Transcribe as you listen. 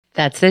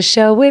That's the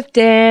show with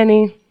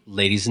Danny.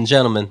 Ladies and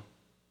gentlemen,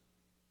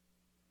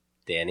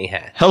 Danny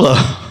Hatch. Hello.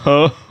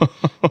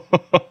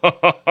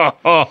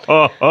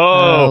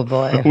 Oh,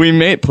 boy. We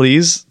made,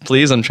 please,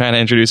 I'm trying to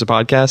introduce a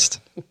podcast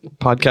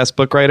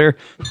book writer.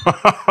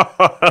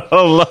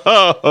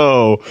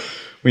 Hello.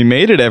 We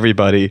made it,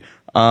 everybody.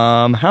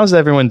 How's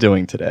everyone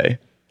doing today?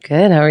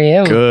 Good. How are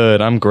you?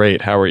 Good. I'm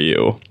great. How are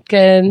you?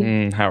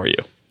 Good. How are you?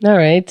 All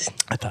right.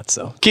 I thought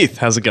so. Keith,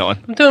 how's it going?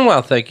 I'm doing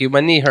well, thank you. My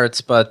knee hurts,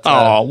 but...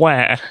 Oh,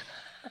 wow.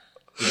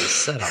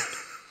 Set up.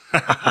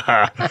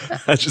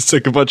 I just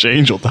took a bunch of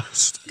angel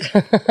dust.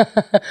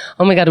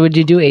 Oh, my God. Would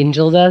you do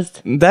angel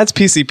dust? That's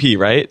PCP,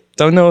 right?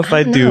 Don't know if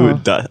I don't do know.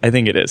 dust. I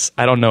think it is.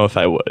 I don't know if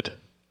I would.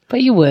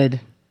 But you would.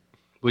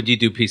 Would you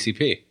do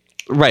PCP?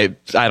 Right.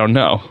 I don't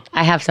know.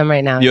 I have some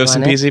right now. You have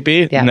some want it?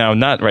 PCP? Yeah. No,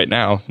 not right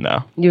now.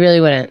 No. You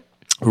really wouldn't.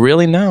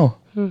 Really? No.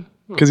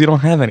 Because you don't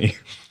have any.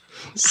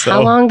 So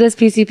How long does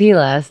PCP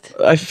last?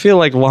 I feel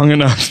like long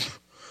enough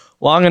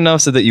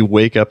so that you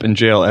wake up in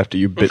jail after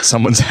you bit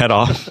someone's head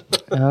off.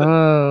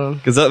 Oh.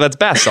 Because that's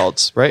bath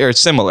salts, right? Or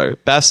it's similar.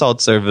 Bath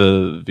salts are or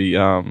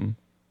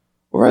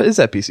is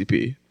that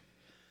PCP?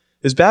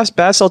 Is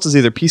bath salts is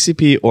either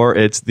PCP or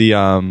it's the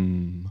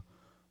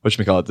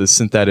whatchamacallit, the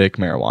synthetic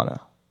marijuana.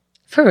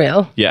 For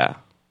real? Yeah.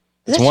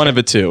 Is It's that one true? of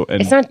the two.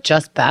 And It's not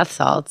just bath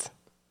salts.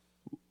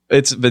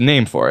 it's the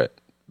name for it.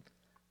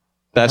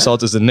 Bath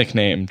salt is the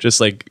nickname,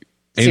 just like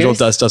angel Serious?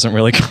 dust doesn't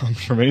really come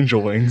from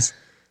angel wings.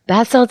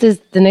 Bath salts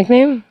is the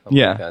nickname?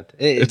 Yeah. God.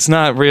 It's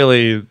not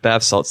really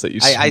bath salts that you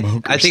smoke. I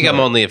or think I'm snort.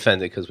 only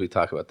offended because we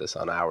talk about this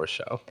on our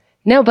show.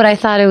 No, but I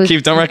thought it was...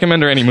 Keith, don't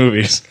recommend her any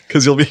movies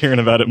because you'll be hearing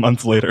about it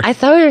months later. I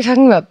thought we were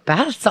talking about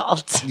bath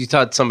salts. You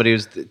thought somebody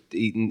was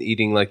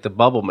eating like the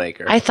bubble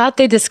maker. I thought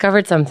they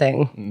discovered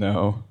something.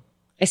 No.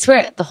 I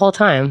swear, the whole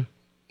time.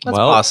 That's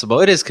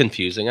possible. It is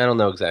confusing. I don't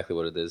know exactly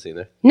what it is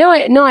either. No,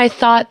 I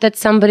thought that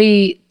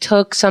somebody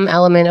took some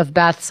element of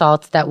bath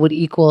salts that would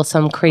equal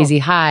some crazy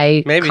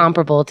high maybe.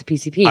 comparable to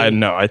PCP.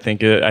 I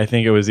think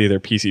it was either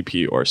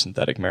PCP or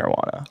synthetic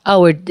marijuana.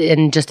 Oh,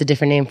 and just a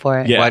different name for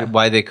it. Yeah.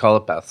 Why they call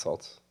it bath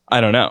salts?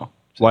 I don't know.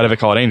 Why do they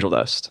call it angel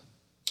dust?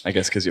 I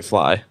guess because you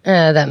fly.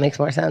 That makes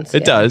more sense.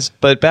 It does,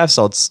 but bath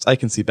salts, I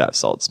can see bath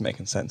salts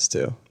making sense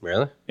too.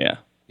 Really? Yeah.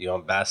 You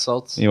on bath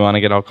salts? You want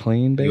to get all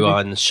clean, baby? You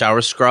on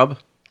shower scrub?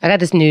 I got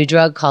this new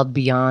drug called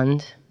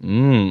Beyond.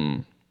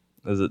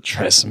 Is it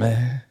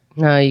Tresemme?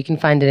 No, you can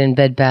find it in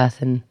Bed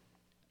Bath and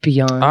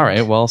Beyond. All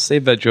right, well,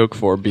 save that joke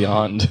for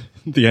beyond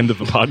the end of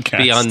the podcast.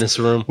 Beyond this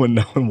room. When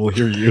no one will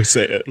hear you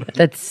say it.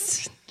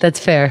 That's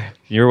fair.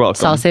 You're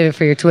welcome. So I'll save it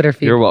for your Twitter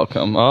feed. You're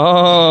welcome.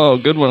 Oh,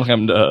 good one,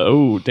 Chemda.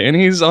 Oh,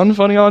 Danny's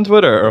unfunny on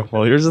Twitter.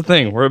 Well, here's the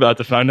thing. We're about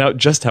to find out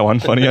just how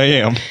unfunny I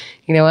am.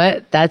 You know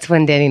what? That's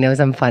when Danny knows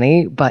I'm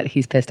funny, but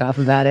he's pissed off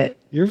about it.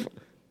 You're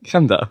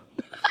Chemda.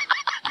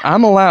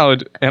 I'm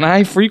allowed, and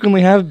I frequently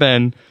have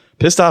been,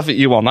 pissed off at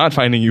you while not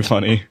finding you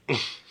funny.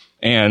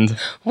 And...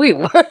 Wait,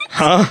 what?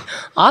 Huh?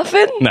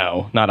 Often?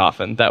 No, not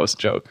often. That was a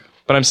joke.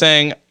 But I'm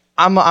saying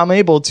I'm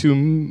able to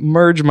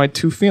merge my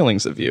two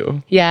feelings of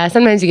you. Yeah,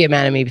 sometimes you get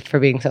mad at me for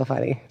being so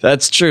funny.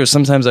 That's true.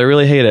 Sometimes I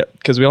really hate it,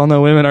 because we all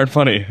know women aren't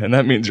funny, and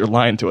that means you're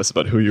lying to us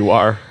about who you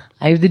are.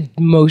 I have the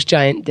most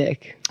giant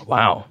dick.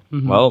 Wow.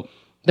 Well...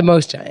 The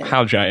most giant.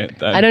 How giant,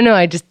 then? I don't know.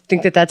 I just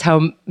think that that's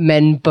how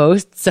men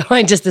boast. So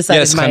I just decided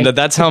Yes, Chemda,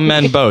 that's how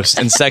men boast,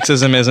 and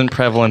sexism isn't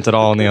prevalent at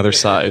all on the other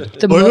side.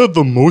 the have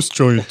the most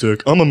giant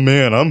dick. I'm a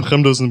man. I'm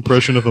Chemda's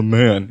impression of a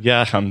man.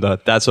 Yeah,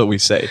 Chemda, that's what we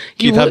say.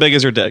 Keith, how big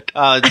is your dick?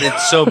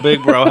 It's so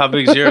big, bro. How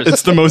big is yours?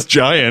 It's the most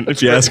giant,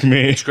 if you ask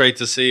me. It's great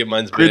to see you.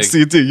 Mine's Great big. to see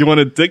you, too. You want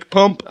a dick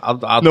pump?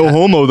 I'll No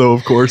homo, though,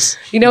 of course.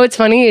 You know what's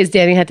funny is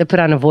Danny had to put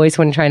on a voice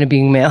when trying to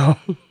be male.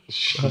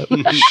 Shut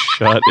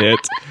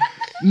it.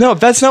 No,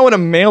 that's not what a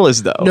male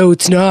is, though. No,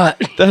 it's not.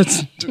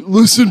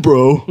 Listen,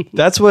 bro.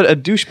 That's what a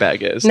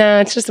douchebag is. No,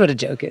 it's just what a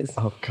joke is.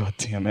 Oh, God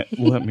damn it.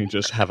 Let me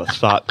just have a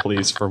thought,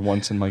 please, for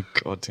once in my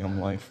goddamn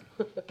life.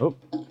 Oh.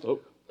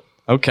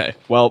 Okay,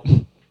 well,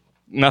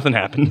 nothing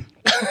happened.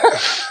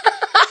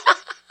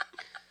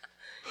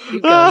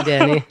 Keep going,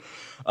 Danny.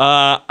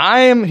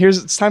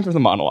 It's time for the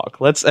monologue.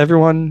 Let's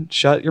everyone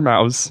shut your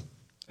mouths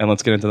and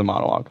let's get into the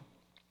monologue.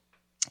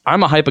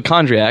 I'm a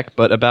hypochondriac,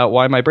 but about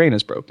why my brain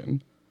is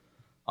broken.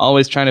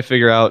 Always trying to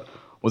figure out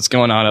what's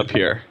going on up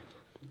here.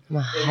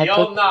 The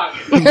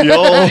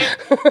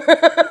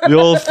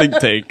old think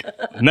tank.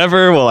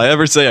 Never will I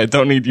ever say I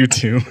don't need you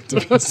two to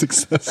be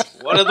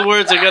successful. One of the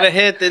words are going to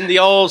hit in the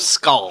old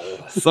skull.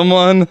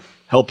 Someone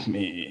help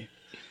me.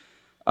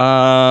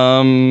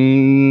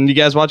 You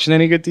guys watching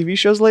any good TV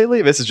shows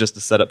lately? This is just a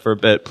setup for a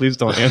bit. Please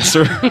don't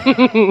answer.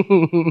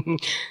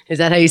 Is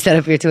that how you set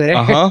up your Twitter?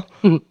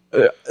 Uh-huh.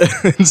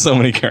 So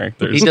many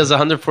characters. He does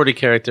 140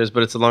 characters,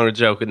 but it's a longer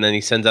joke, and then he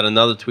sends out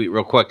another tweet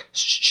real quick.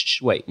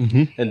 Shh, wait.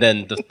 And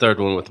then the third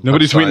one with the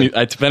Nobody tweet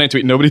punchline. me. Then I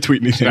tweet, nobody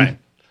tweet anything. Right.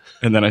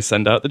 And then I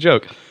send out the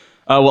joke.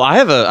 Well, I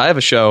have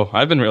a show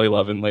I've been really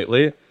loving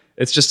lately.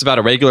 It's just about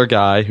a regular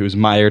guy who's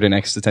mired in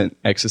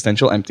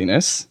existential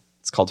emptiness.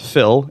 It's called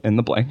Fill in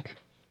the Blank.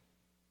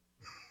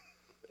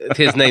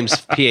 His name's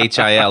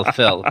Phil.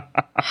 Phil.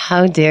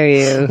 How dare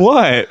you?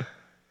 What?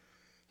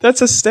 That's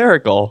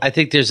hysterical. I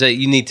think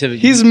you need to.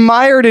 He's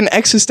mired in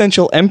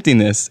existential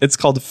emptiness. It's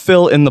called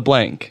fill in the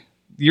blank.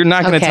 You're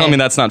not going to tell me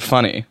that's not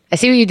funny. I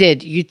see what you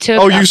did. You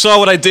took. Oh, you saw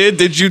what I did?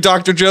 Did you,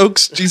 Dr.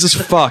 Jokes? Jesus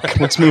fuck.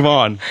 Let's move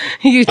on.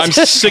 I'm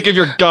sick of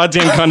your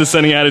goddamn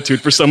condescending attitude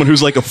for someone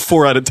who's like a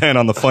 4 out of 10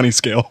 on the funny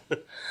scale.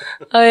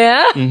 Oh,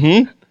 yeah?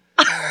 Mm-hmm.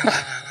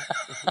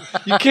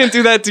 You can't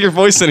do that to your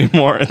voice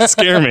anymore. It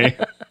scare me.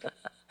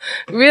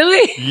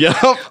 Really?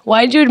 Yep.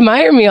 Why'd you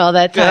admire me all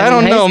that time? I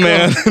don't know,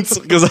 man. It's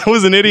because I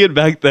was an idiot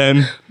back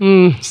then.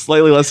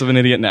 Slightly less of an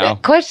idiot now.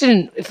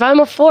 Question, if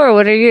I'm a 4,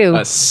 what are you?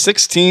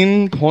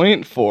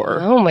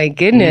 16.4. Oh my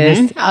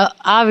goodness.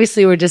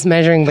 Obviously, we're just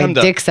measuring by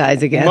Chemda. dick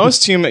size again.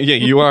 Most human,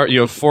 you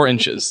have 4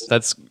 inches.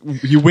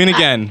 You win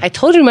again. I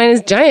told you mine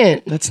is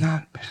giant. That's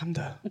not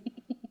Chemda.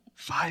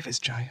 5 is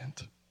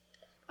giant.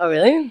 Oh,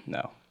 really?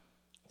 No.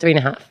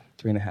 3.5.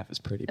 3.5 is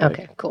pretty big.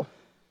 Okay, cool.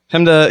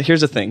 Chemda,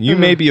 here's the thing. You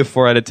may be a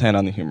 4 out of 10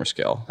 on the humor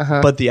scale,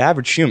 but the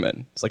average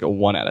human is like a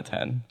 1 out of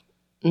 10.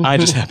 I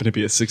just happen to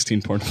be a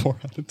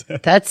 16.4 out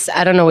of 10.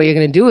 I don't know what you're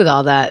going to do with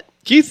all that.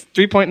 Keith,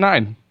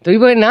 3.9.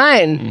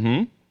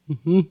 3.9.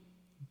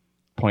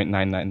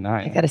 0.999.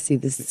 I got to see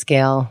this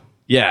scale.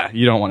 Yeah,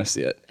 you don't want to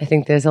see it. I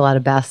think there's a lot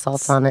of bath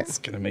salts on it. It's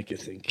going to make you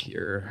think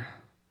you're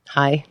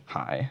High.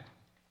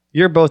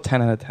 You're both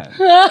 10 out of 10.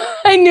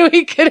 I knew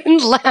he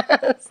couldn't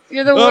last.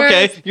 You're the worst.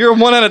 Okay, you're a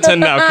 1 out of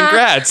 10 now.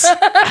 Congrats,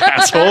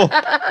 asshole.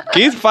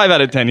 Keith, 5 out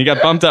of 10. You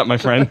got bumped up, my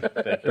friend.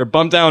 Or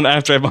bumped down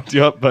after I bumped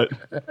you up, but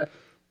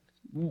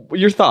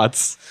your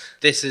thoughts?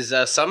 This is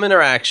some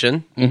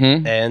interaction,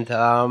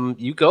 and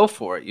you go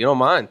for it. You don't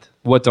mind.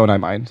 What don't I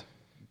mind?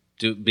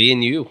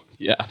 Being you.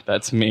 Yeah,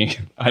 that's me.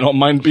 I don't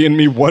mind being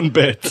me one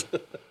bit.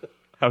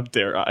 How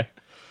dare I?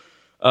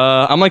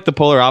 I'm like the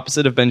polar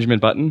opposite of Benjamin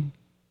Button.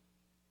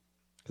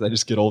 Because I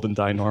just get old and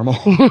die normal.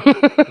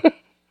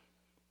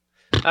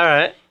 All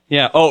right.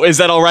 Yeah. Oh, is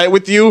that all right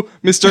with you,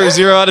 Mr.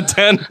 0 out of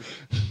 10?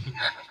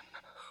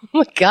 Oh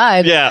my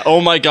God. Yeah. Oh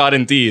my God,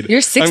 indeed.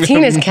 Your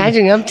 16 is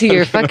catching up to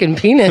your fucking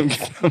penis.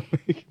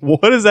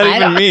 What does that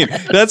even mean?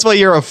 That's why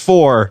you're a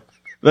 4.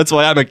 That's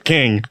why I'm a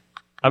king.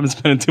 I've been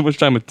spending too much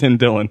time with Tim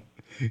Dillon.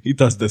 He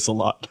does this a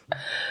lot.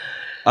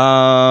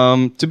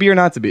 To be or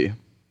not to be.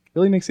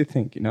 Really makes you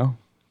think, you know?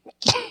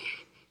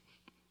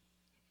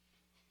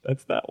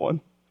 That's that one.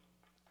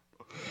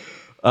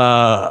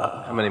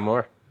 How many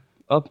more?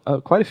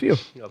 Quite a few.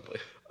 Oh, boy.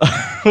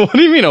 What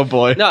do you mean, oh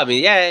boy? No, I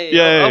mean, yeah.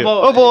 Yeah.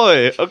 Oh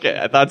boy. Okay,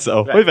 I thought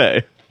so. Right. Oy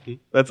vey.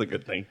 That's a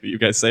good thing that you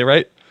guys say,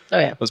 right? Oh,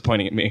 yeah. I was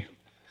pointing at me.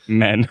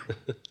 Men.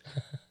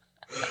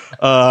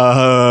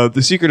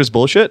 The secret is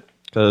bullshit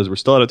because we're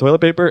still out of toilet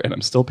paper and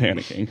I'm still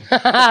panicking.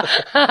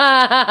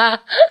 I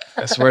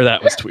swear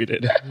that was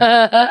tweeted.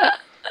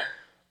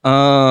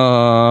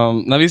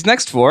 Now these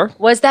next 4.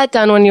 Was that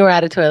done when you were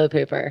out of toilet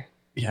paper?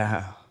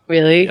 Yeah.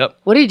 Really? Yep.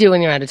 What do you do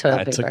when you're out of toilet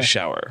paper? I took a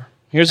shower.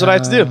 Here's what I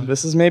have to do.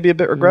 This is maybe a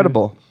bit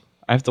regrettable.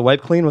 I have to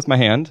wipe clean with my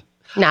hand.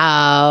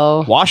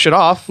 No. Wash it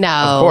off. No.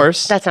 Of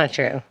course. That's not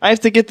true. I have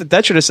to get the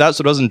detritus out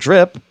so it doesn't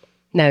drip.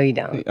 No, you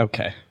don't.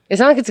 Okay. It's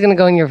not like it's going to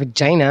go in your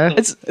vagina.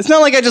 It's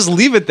not like I just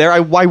leave it there.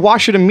 I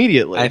wash it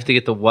immediately. I have to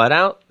get the what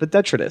out? The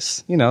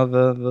detritus. You know,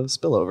 the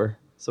spillover.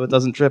 So it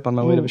doesn't drip on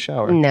my way to the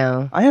shower.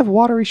 No. I have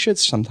watery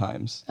shits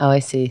sometimes. Oh, I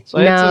see. So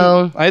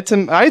I had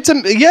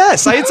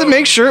to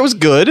make sure it was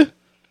good.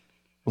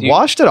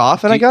 Washed it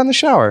off and I got in the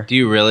shower. Do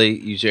you really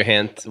use your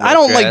hand to wipe I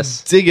don't your like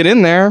ass? dig it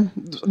in there.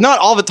 Not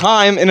all the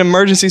time in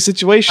emergency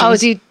situations. Oh,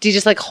 do you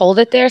just like hold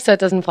it there so it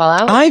doesn't fall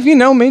out? I've,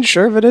 made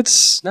sure that it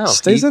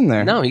stays in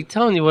there. No, he's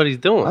telling you what he's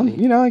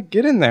doing. I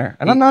get in there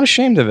and I'm not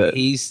ashamed of it.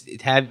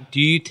 Do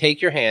you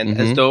take your hand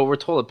as though it were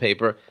toilet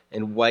paper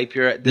and wipe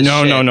your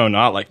No,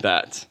 not like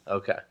that.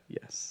 Okay.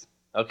 Yes.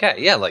 Okay,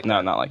 yeah, like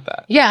No, not like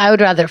that. Yeah, I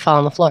would rather it fall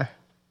on the floor.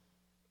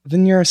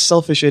 Then you're a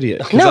selfish idiot.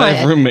 Because No, I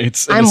have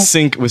roommates and a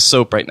sink with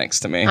soap right next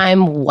to me.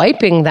 I'm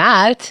wiping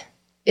that.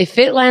 If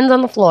it lands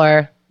on the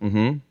floor,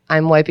 I'm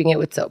wiping it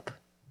with soap.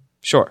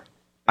 Sure.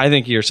 I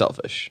think you're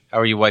selfish. How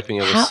are you wiping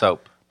it with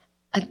soap?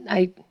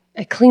 I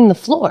clean the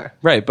floor.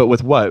 Right, but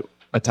with what?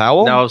 A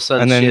towel? Now all of a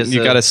sudden and then she has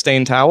you got a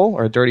stained towel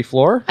or a dirty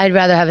floor? I'd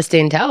rather have a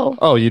stained towel.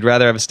 Oh, you'd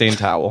rather have a stained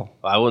towel.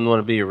 Well, I wouldn't want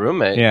to be your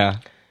roommate. Yeah.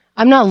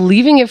 I'm not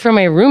leaving it for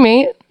my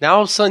roommate. Now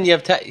all of a sudden you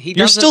have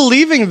You're still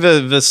leaving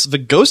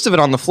the ghost of it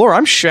on the floor.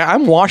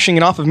 I'm washing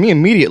it off of me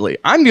immediately.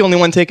 I'm the only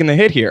one taking the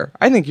hit here.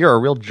 I think you're a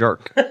real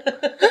jerk.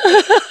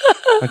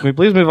 Can we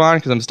please move on?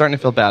 Because I'm starting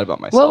to feel bad about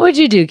myself. What would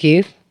you do,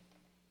 Keith?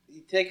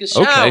 You take a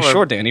shower. Okay,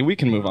 sure, Danny. We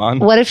can move on.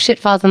 What if shit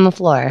falls on the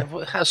floor?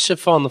 How's shit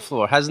fall on the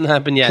floor? Hasn't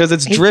happened yet. Because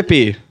it's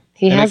drippy.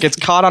 It gets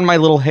caught on my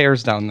little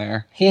hairs down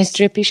there. He has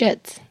drippy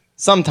shits.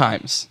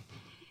 Sometimes.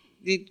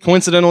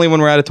 Coincidentally,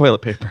 when we're out of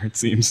toilet paper, it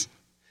seems.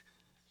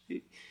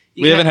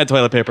 We haven't had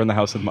toilet paper in the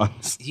house in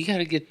months. You got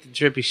to get the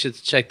drippy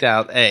shits checked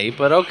out,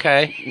 but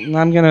okay.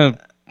 I'm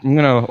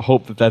gonna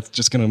hope that that's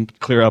just gonna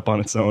clear up on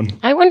its own.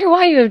 I wonder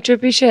why you have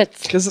drippy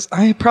shits. Because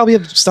I probably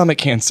have stomach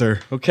cancer.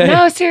 Okay.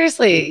 No,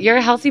 seriously, you're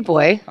a healthy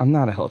boy. I'm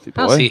not a healthy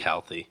boy. How's he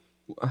healthy?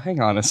 Hang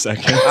on a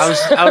second.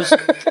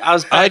 I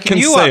was backing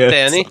you up,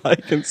 Danny. I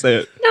can say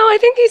it. No, I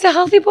think he's a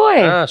healthy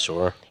boy.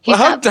 Sure. He's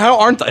Well, how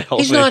aren't I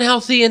healthy? He's not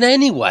healthy in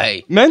any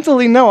way.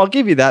 Mentally, no, I'll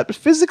give you that. But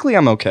physically,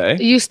 I'm okay.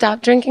 You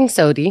stopped drinking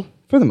soda.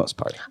 For the most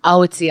part.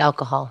 Oh, it's the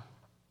alcohol.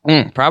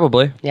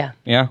 Probably. Yeah.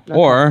 Yeah. Okay.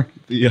 Or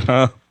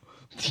the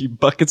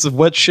buckets of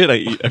wet shit I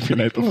eat every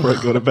night before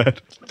I go to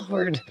bed.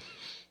 Lord.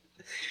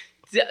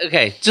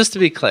 Okay, just to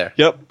be clear.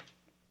 Yep.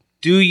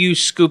 Do you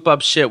scoop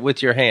up shit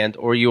with your hand,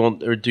 or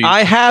do you?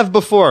 I have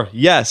before.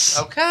 Yes.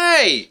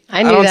 Okay.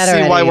 I knew I don't that see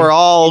already. why we're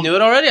all. You knew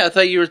it already? I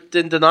thought you were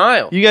in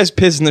denial. You guys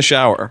piss in the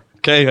shower.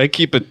 Okay, I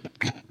keep it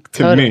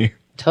to me.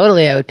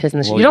 Totally, I would piss in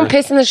the shower. You don't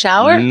piss in the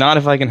shower? Not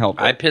if I can help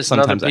it. I piss in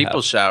Sometimes other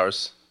people's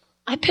showers.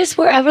 I piss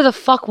wherever the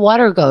fuck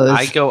water goes.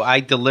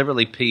 I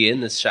deliberately pee in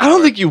the shower. I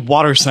don't think you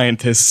water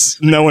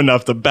scientists know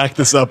enough to back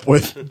this up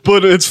with,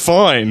 but it's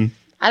fine.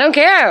 I don't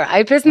care.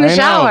 I piss in the I know.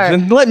 shower.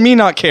 Then let me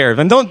not care.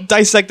 Then don't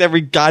dissect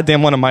every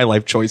goddamn one of my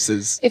life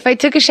choices. If I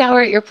took a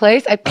shower at your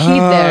place, I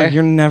peed there.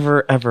 You're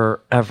never,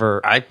 ever,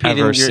 ever,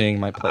 ever seeing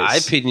my place. I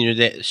peed in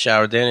your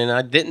shower, Danny, and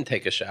I didn't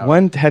take a shower.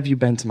 When have you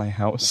been to my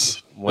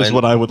house? Is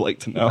what I would like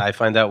to know. I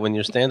find out when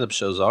your stand-up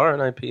shows are,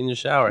 and I pee in your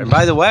shower. And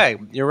by the way,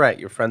 you're right.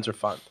 Your friends are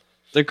fun.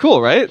 They're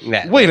cool, right?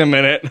 Yeah. Wait a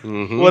minute.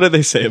 Mm-hmm. What did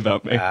they say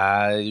about me?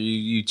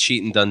 You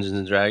cheat in Dungeons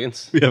and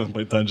Dragons. We haven't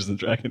played Dungeons and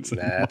Dragons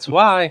anymore. That's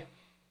why.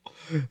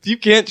 You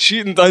can't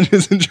cheat in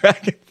Dungeons and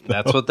Dragons. No.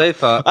 That's what they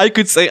thought. I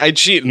could say I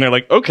cheat, and they're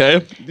like,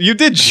 okay, you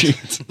did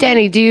cheat.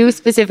 Danny, do you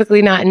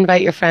specifically not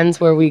invite your friends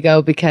where we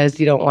go because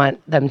you don't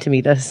want them to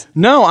meet us?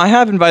 No, I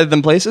have invited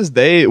them places.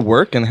 They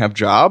work and have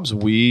jobs.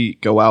 We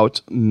go out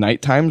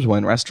night times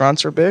when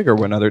restaurants are big or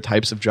when other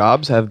types of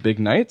jobs have big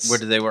nights. Where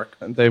do they work?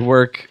 They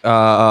work...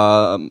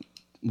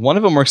 one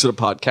of them works at a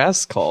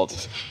podcast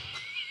called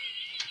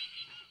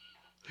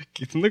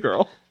Keith and the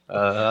Girl.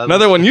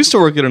 Another one used to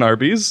work at an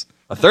Arby's.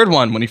 A third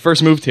one, when he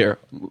first moved here,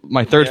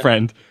 my third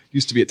friend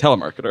used to be a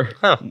telemarketer.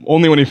 Huh.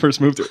 Only when he first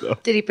moved here, though.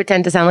 Did he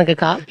pretend to sound like a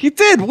cop? He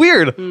did.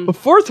 Weird. The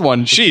fourth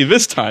one,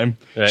 this time,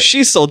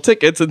 she sold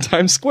tickets in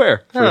Times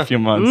Square for a few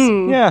months.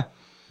 Yeah.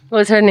 What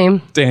was her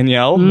name?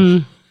 Danielle.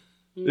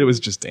 It was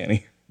just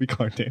Danny. We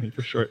call her Danny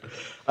for short.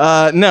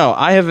 No,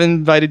 I have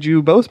invited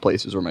you both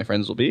places where my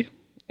friends will be.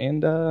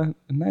 And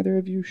neither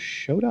of you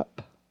showed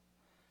up.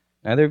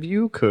 Neither of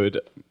you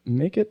could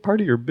make it part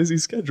of your busy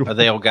schedule. Are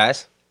they all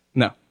guys?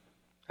 No.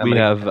 How we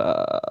many?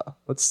 have,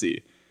 let's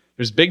see.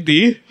 There's Big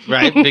D.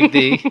 Right, Big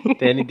D,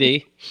 Danny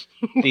D,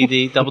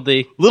 D, Double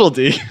D. Little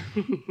D.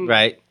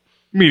 Right.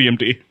 Medium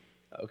D.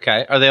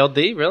 Okay. Are they all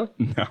D, really?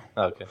 No.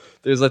 Okay.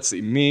 There's, let's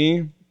see,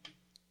 me,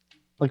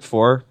 like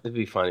 4. It'd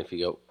be funny if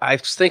you go, I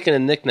was thinking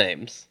of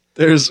nicknames.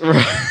 There's...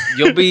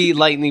 You'll be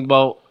Lightning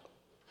Bolt.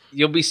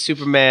 You'll be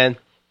Superman.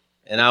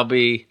 And I'll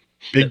be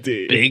Big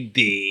D. Big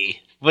D.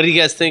 What do you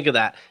guys think of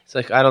that? It's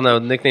like, I don't know.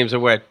 Nicknames are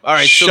weird. All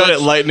right. Shut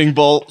it, Lightning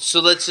Bolt. So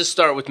let's just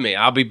start with me.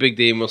 I'll be Big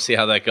D and we'll see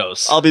how that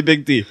goes. I'll be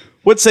Big D.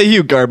 What say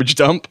you, garbage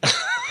dump?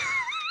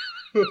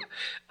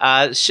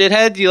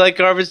 Shithead, do you like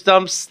garbage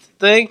dumps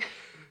thing?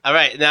 All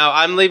right. Now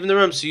I'm leaving the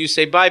room. So you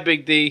say bye,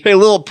 Big D. Hey,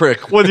 little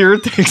prick. What are your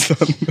takes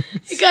on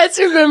this? You guys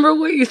remember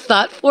what you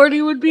thought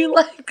 40 would be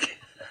like?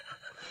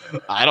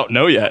 I don't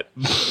know yet.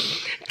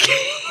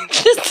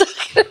 Just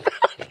talking about...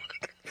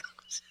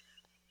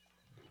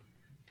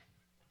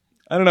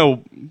 I don't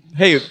know.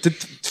 Hey,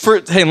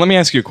 let me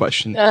ask you a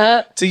question.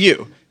 To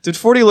you, did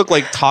 40 look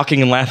like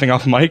talking and laughing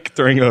off mic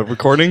during a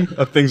recording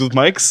of things with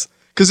mics?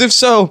 Because if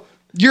so,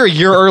 you're a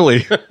year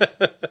early.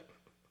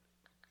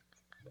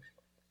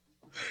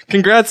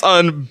 Congrats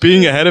on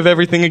being ahead of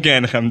everything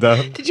again,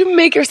 Chemda. Did you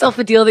make yourself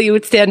a deal that you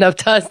would stand up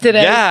to us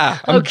today? Yeah,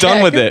 I'm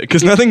done with it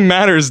because nothing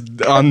matters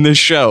on this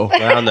show.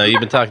 I don't know.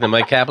 You've been talking to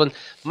Mike Kaplan.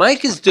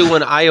 Mike is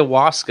doing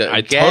ayahuasca.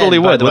 I totally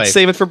would. Let's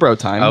save it for bro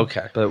time.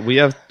 Okay, but we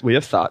have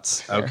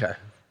thoughts. Okay.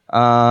 He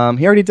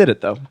already did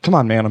it though. Come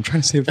on, man. I'm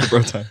trying to save it for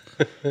bro time.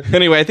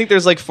 Anyway, I think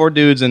there's like 4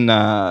 dudes and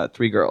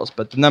 3 girls,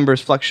 but the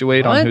numbers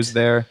fluctuate on who's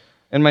there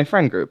in my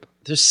friend group.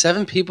 There's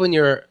 7 people in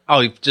your...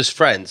 Oh, just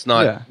friends,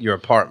 not your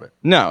apartment.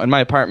 No, in my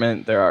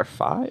apartment there are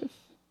 5,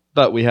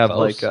 but we have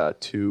Close. like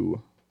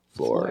 2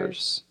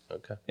 floors.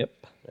 Okay.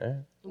 Yep.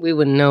 We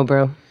wouldn't know,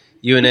 bro.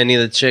 You and any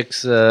of the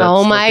chicks?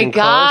 Oh my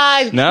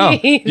God! No.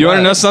 Please. You want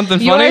to know something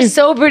funny? You are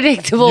so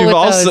predictable. You've with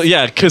also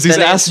those. because he's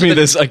Then asked me answer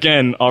the- this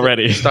again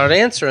already. Start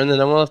answering, and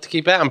then we'll have to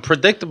keep it. I'm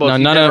predictable. No, if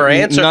you none never of-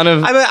 answer. none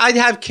of- I mean, I'd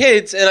have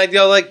kids, and I'd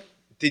go like,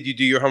 "Did you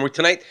do your homework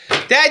tonight,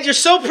 Dad? You're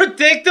so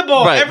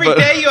predictable. Right, Every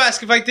day you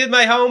ask if I did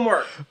my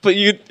homework." But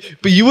you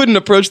wouldn't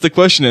approach the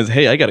question as,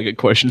 "Hey, I got a good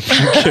question for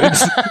you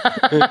kids.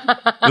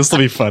 This will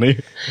be funny.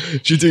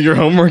 Did you do your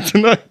homework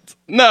tonight?"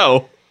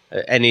 No.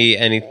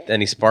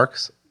 Any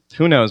sparks?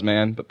 Who knows,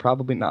 man? But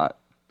probably not,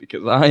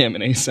 because I am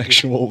an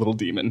asexual little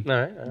demon. All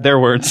right. Their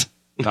words,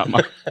 not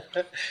mine.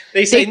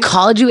 They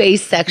called you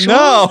asexual?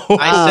 No.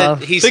 I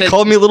said. He They said.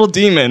 called me little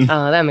demon.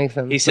 Oh, that makes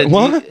sense. He said,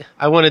 What?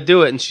 I want to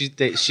do it, and she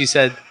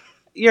said,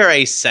 "You're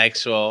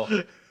asexual."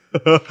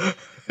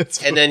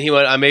 And then he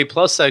went, "I'm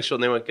A+ sexual,"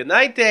 and they went, "Good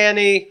night,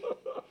 Danny."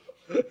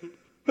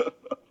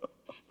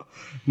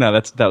 No,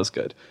 that was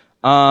good.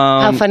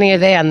 How funny are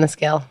they on the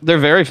scale? They're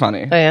very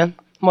funny. Oh, yeah?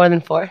 More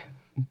than 4?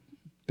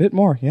 Bit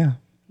more, yeah.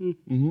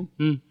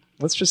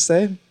 Let's just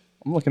say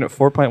I'm looking at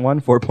 4.1,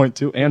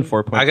 4.2, and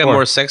 4.4. I got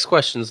more sex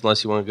questions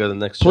unless you want to go to the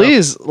next show.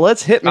 Please,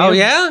 let's hit me. Oh,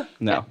 yeah?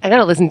 No. I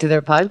gotta listen to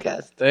their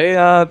podcast. They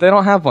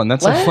don't have one.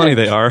 That's how What? funny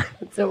they are.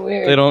 It's so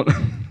weird. They don't.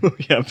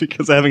 Yeah,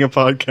 because having a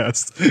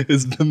podcast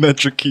is the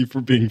metric key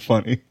for being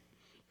funny.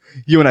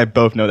 You and I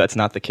both know that's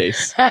not the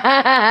case.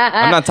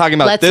 I'm not talking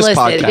about Let's this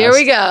listen. podcast. Here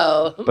we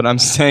go. But I'm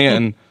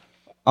saying,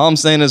 all I'm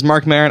saying is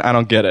Mark Maron, I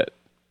don't get it.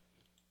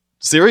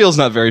 Serial's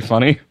not very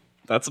funny.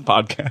 That's a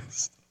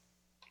podcast.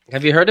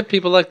 Have you heard of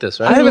people like this,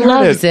 I right? haven't heard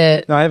loves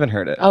it. No, I haven't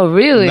heard it. Oh,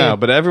 really? No,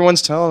 but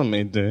everyone's telling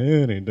me,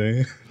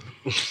 Danny.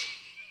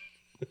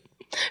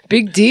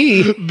 Big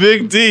D.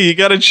 Big D, you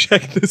gotta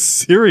check this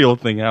serial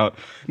thing out.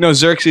 No,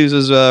 Xerxes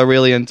is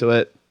really into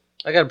it.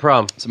 I got a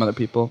problem. Some other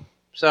people.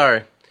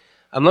 Sorry.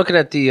 I'm looking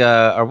at the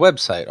our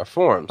website, our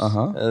forums,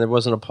 Uh-huh. and there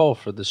wasn't a poll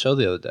for the show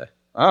the other day.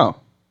 Oh.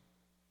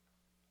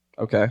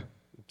 Okay.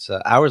 It's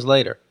hours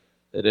later,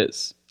 It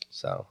is.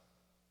 so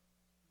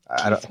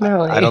I don't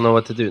Smelly. know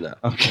what to do now.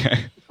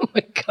 Okay. Oh,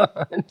 my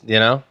God. You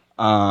know,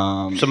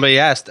 Um, somebody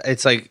asked.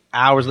 It's like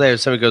hours later.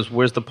 Somebody goes,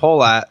 "Where's the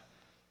poll at?"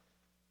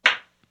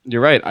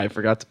 you're right. I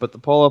forgot to put the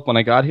poll up when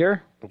I got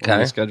here. When Okay.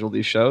 I scheduled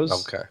these shows.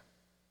 Okay,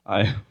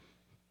 I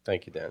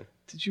thank you, Dan.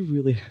 did you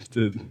really have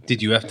to?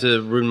 Did you have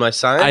to ruin my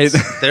science?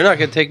 They're not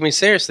going to take me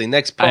seriously.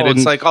 Next I poll, it's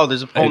didn't- like, oh,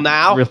 there's a poll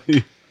now.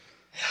 Really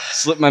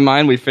slipped my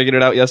mind. We figured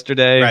it out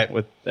yesterday Right.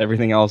 with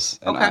everything else,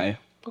 and Okay.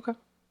 Okay,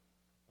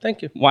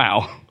 thank you.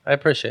 wow, I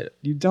appreciate it.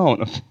 you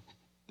don't.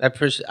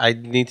 I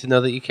need to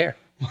know that you care.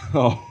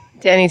 Oh,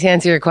 Danny, to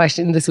answer your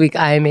question, this week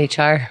I am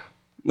HR.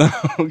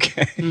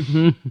 okay.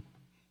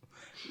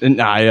 And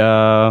I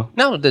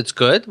No, that's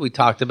good. We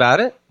talked about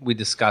it. We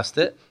discussed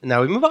it. And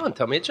now we move on.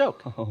 Tell me a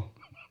joke.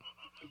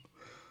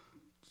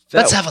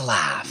 Let's have a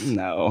laugh.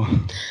 no.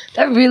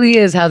 That really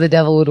is how the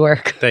devil would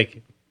work. Thank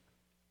you.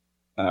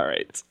 All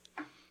right.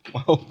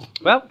 Well,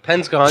 Well,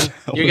 pen's gone.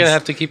 You're going to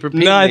have to keep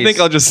repeating no, I these. think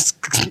I'll just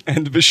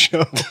end the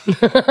show.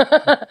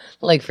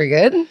 Like for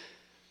good?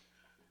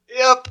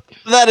 Yep.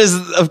 That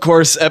is, of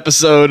course,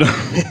 episode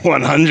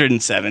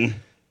 107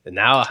 And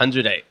now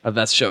 108. of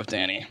That's Show with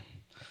Danny.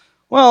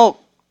 Well,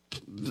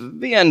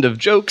 the end of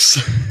jokes.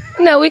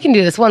 No, we can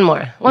do this. One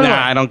more. One more.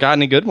 I don't got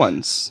any good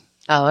ones.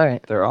 Oh, all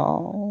right. They're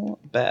all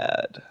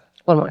bad.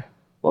 One more.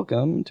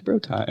 Welcome to Bro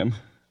Time.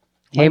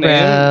 Hey,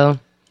 bro.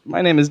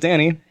 My name is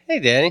Danny. Hey,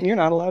 Danny. You're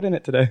not allowed in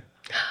it today.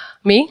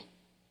 Me?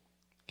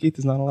 Keith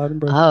is not allowed in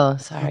Bro. Oh,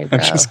 sorry, bro.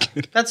 I'm just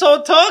kidding. That's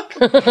all it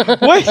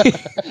took? Wait.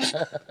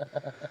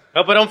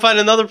 Hope I don't find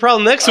another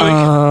problem next week.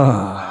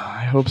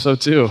 I hope so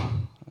too.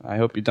 I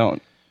hope you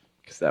don't,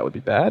 because that would be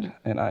bad,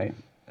 and I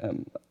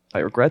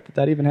regret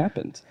that even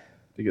happened,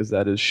 because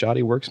that is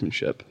shoddy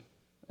workmanship.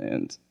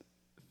 And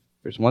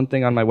there's one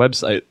thing on my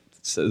website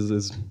that says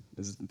is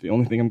the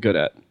only thing I'm good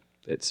at.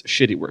 It's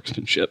shitty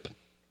workmanship.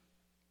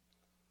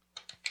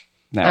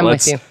 Now I'm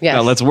with you. Yes.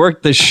 Now let's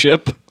work this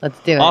ship Let's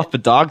do it. off the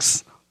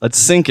docks. Let's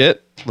sink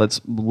it. Let's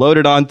load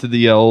it onto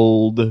the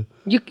old.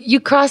 You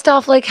crossed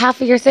off like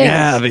half of your things.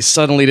 Yeah, they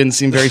suddenly didn't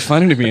seem very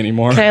funny to me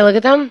anymore. Can I look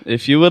at them?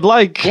 If you would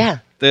like. Yeah.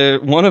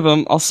 One of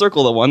them, I'll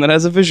circle the one that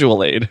has a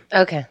visual aid.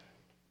 Okay.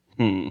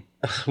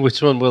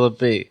 Which one will it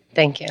be?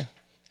 Thank you.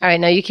 All right,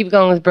 now you keep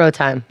going with bro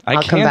time. I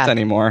I'll come can't back.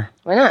 anymore.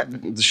 Why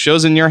not? The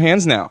show's in your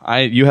hands now.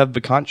 You have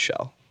the conch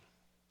shell.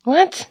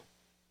 What?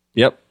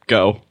 Yep,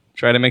 go.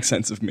 Try to make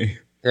sense of me.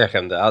 Yeah,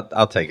 Chemda.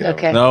 I'll take it. over.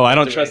 Okay. No, I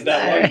don't trust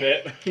that one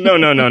bit.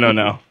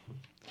 No.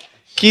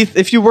 Keith,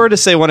 if you were to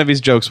say one of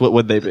these jokes, what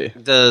would they be?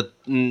 The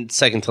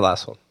second to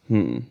last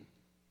one.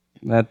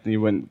 That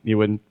you wouldn't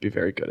be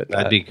very good at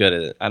that. I'd be good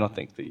at it. I don't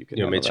think that you could.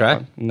 You want me to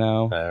handle try? that one.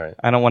 No. All right.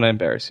 I don't want to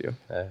embarrass you.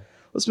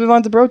 Let's move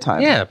on to bro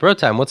time. Yeah, bro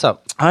time. What's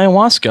up?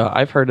 Ayahuasca.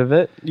 I've heard of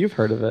it. You've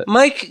heard of it.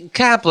 Mike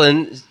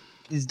Kaplan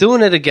is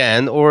doing it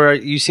again, or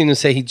you seem to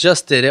say he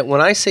just did it. When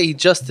I say he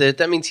just did it,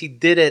 that means he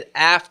did it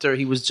after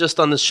he was just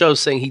on the show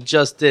saying he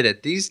just did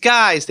it. These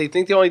guys, they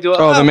think they only do it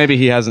Then maybe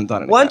he hasn't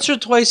done it once again. or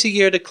twice a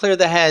year to clear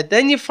the head.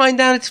 Then you find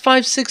out it's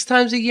 5-6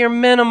 times a year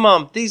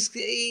minimum. He's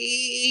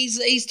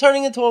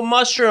turning into a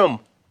mushroom.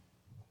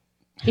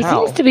 He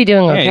How? seems to be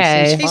doing Yeah, he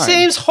okay. seems He fine.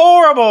 seems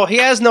horrible. He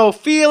has no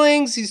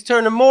feelings. He's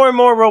turning more and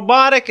more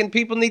robotic, and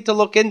people need to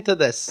look into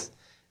this.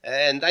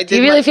 And I did. Do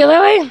you really feel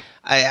that way?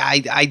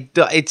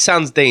 It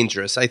sounds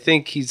dangerous. I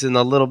think he's in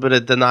a little bit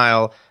of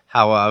denial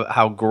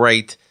how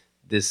great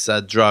this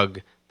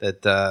drug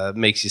that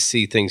makes you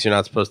see things you're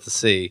not supposed to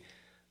see,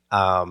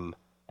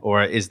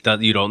 or is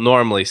that you don't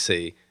normally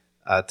see.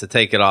 To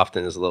take it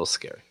often is a little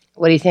scary.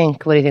 What do you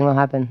think? What do you think will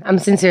happen? I'm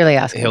sincerely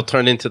asking. He'll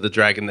turn into the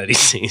dragon that he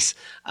sees.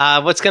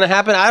 What's going to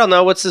happen? I don't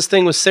know. What's this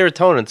thing with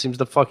serotonin? Seems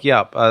to fuck you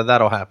up.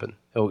 That'll happen.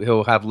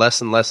 He'll have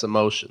less and less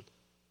emotion.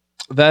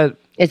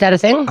 Is that a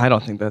thing? I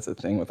don't think that's a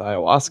thing with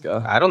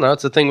ayahuasca. I don't know.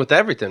 It's a thing with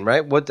everything,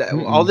 right?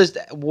 All this.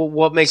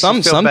 What makes you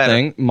feel better?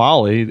 Something.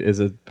 Molly is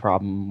a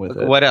problem with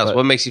it. What else? but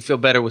What makes you feel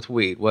better with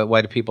weed?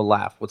 Why do people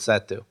laugh? What's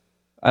that do?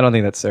 I don't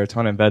think that's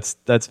serotonin.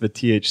 That's the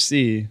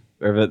THC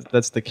Or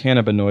that's the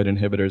cannabinoid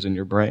inhibitors in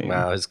your brain.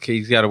 Wow,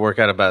 he's got to work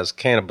out about his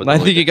cannabis. I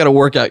think you got to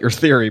work out your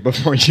theory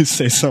before you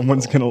say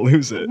someone's going to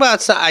lose it. Well,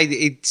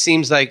 it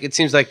seems like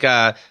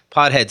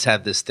potheads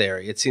have this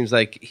theory. It seems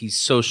like he's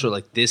social.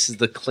 Like this is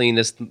the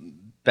cleanest,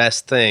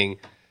 best thing.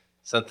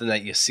 Something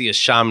that you see a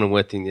shaman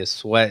with, and you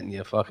sweat and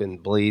you fucking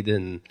bleed.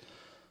 And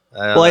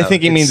I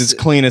think he means it's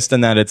cleanest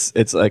in that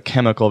it's a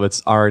chemical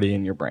that's already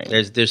in your brain.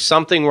 There's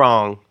something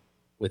wrong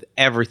with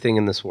everything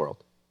in this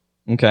world.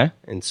 Okay.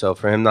 And so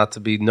for him not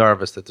to be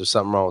nervous that there's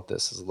something wrong with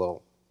this is a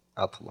little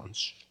out to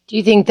lunch. Do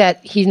you think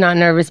that he's not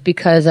nervous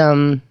because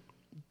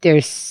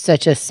there's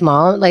such a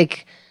small,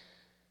 like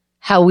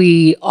how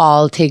we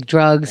all take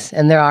drugs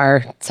and there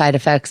are side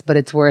effects, but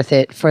it's worth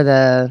it for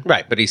the...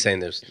 Right, but he's saying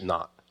there's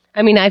not.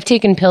 I mean, I've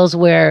taken pills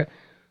where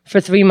for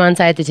 3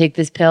 months I had to take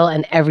this pill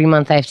and every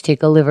month I have to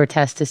take a liver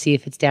test to see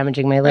if it's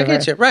damaging my liver. I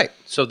get you. Right.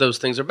 So those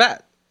things are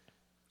bad.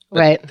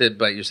 Right.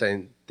 But he's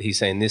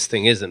saying this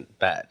thing isn't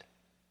bad.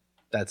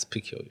 That's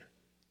peculiar.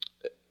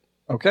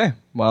 Okay.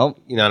 Well,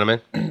 you know what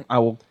I mean? I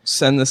will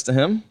send this to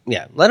him.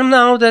 Yeah. Let him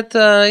know that,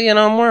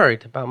 I'm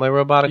worried about my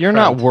robotic You're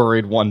friend. not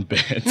worried one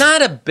bit.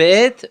 Not a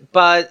bit,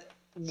 but...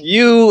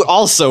 You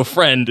also,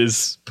 friend,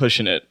 is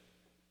pushing it,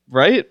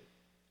 right?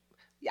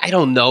 I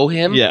don't know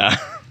him. Yeah.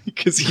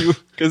 Because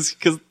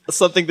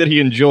something that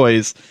he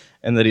enjoys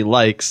and that he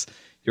likes,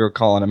 you're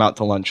calling him out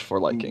to lunch for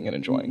liking and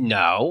enjoying.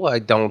 No, I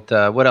don't.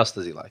 What else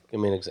does he like? Give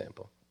me an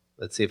example.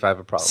 Let's see if I have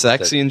a problem.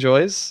 Sex with it. he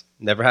enjoys?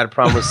 Never had a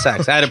problem with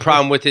sex. I had a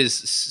problem with his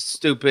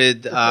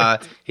stupid,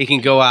 he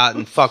can go out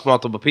and fuck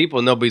multiple people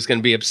and nobody's going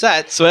to be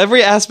upset. So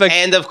every aspect...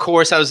 And of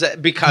course,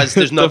 because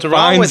there's nothing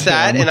wrong with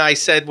that. And I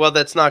said, well,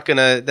 that's not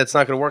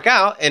gonna work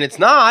out. And it's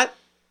not.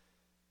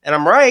 And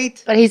I'm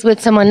right. But he's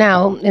with someone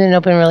now in an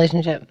open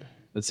relationship.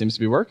 That seems to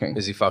be working.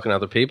 Is he fucking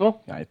other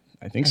people? I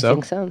think so. I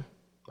think so.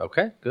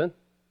 Okay, good.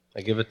 I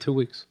give it 2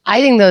 weeks.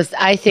 I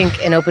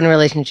think an open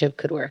relationship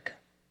could work.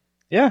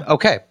 Yeah.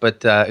 Okay,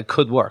 but it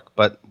could work.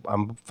 But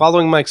I'm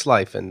following Mike's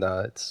life, and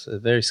it's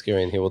very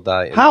scary, and he will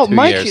die in 2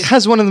 Mike years.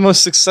 has one of the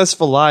most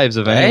successful lives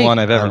of anyone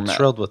I've ever I'm met.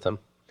 thrilled with him.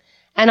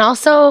 And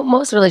also,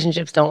 most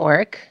relationships don't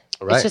work.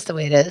 Right. It's just the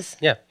way it is.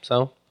 Yeah,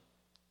 so?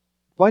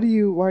 Why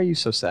are you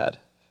so sad?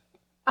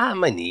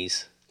 My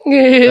knees.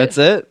 That's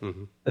it?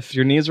 Mm-hmm. If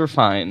your knees were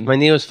fine. My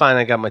knee was fine.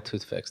 I got my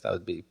tooth fixed.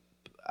 I'd be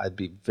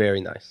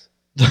very nice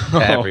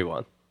to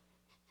everyone.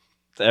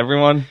 To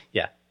everyone?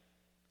 Yeah.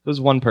 There's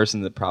one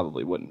person that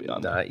probably wouldn't be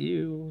on that. Not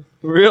you.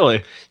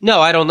 Really? No,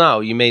 I don't know.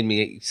 You made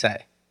me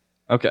say.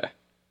 Okay.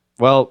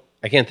 Well,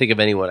 I can't think of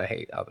anyone I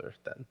hate other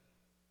than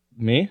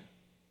me.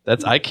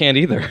 I can't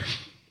either.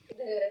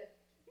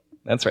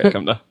 That's right,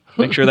 Chemda.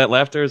 Make sure that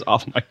laughter is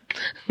off mic.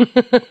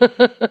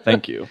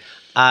 Thank you.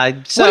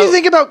 What do you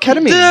think about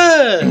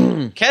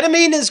ketamine?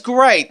 Ketamine is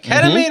great.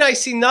 Ketamine, I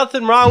see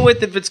nothing wrong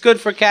with. If it's good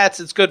for cats,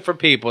 it's good for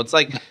people. It's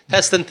like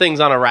testing things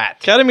on a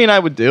rat. Ketamine I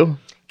would do.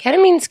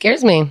 Ketamine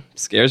scares me.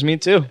 Scares me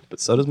too, but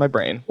so does my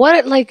brain.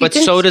 But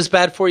soda's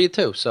bad for you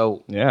too,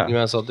 so yeah. You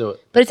might as well do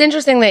it. But it's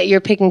interesting that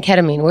you're picking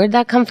ketamine. Where did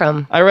that come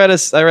from? I read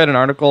an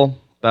article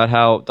about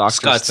how doctors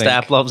Scott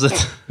Stapp loves it.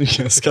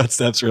 Yeah, Scott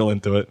Stapp's real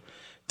into it.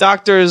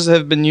 Doctors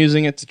have been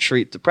using it to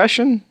treat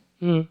depression.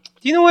 Do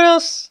you know what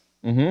else?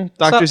 Mm-hmm.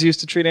 Doctors used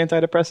to treat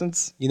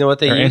antidepressants. You know what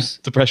they use?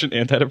 Depression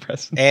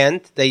antidepressants.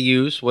 And they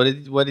use, what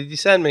did you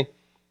send me?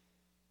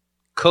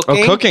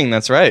 Cooking. Oh, cooking,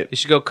 that's right. You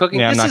should go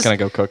cooking. Yeah, I'm not going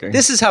to go cooking.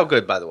 This is how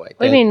good, by the way. What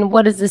do you mean?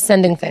 What is this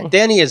sending thing?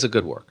 Danny is a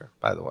good worker,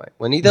 by the way.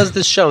 When he does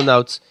the show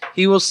notes,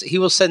 he will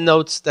send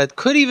notes that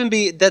could even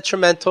be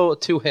detrimental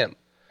to him.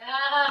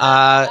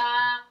 I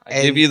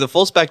give you the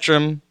full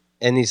spectrum.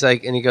 And he's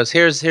like, and he goes,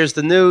 here's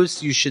the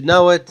news. You should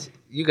know it.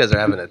 You guys are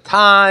having a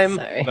time.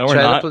 Sorry. No, we're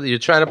not. You're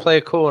trying to play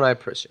it cool, and I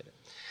appreciate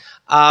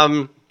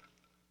it.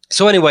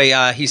 So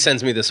anyway, he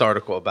sends me this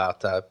article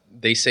about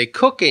they say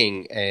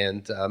cooking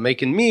and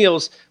making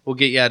meals will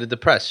get you out of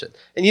depression.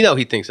 And you know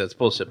he thinks that's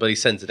bullshit, but he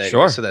sends it anyway,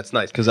 sure. So that's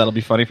nice. Because that'll be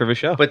funny for the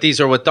show. But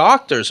these are what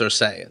doctors are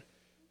saying.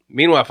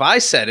 Meanwhile, if I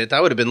said it, I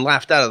would have been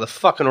laughed out of the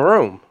fucking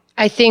room.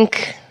 I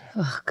think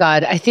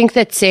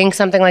that saying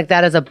something like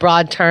that as a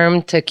broad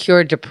term to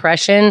cure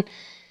depression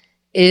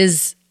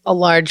is a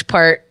large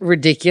part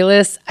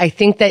ridiculous. I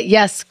think that,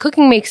 yes,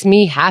 cooking makes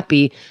me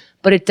happy,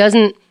 but it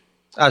doesn't...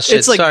 Oh,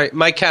 shit, sorry.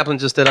 Mike Kaplan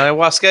just did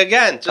ayahuasca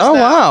again. Just now,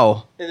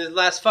 wow. In the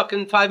last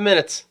fucking 5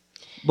 minutes.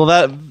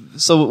 Well,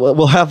 so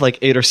we'll have like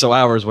 8 or so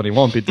hours when he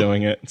won't be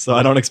doing it. So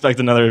I don't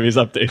expect another of these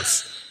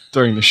updates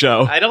during the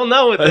show. I don't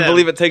know. I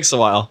believe it takes a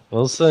while.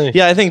 We'll see.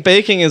 Yeah, I think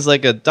baking is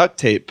like a duct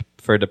tape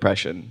for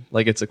depression.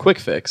 Like it's a quick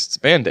fix. It's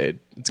Band-Aid.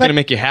 It's going to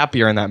make you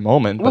happier in that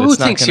moment. Well, but who it's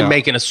not thinks you're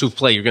making a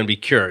souffle, you're going to be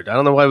cured? I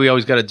don't know why we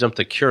always got to jump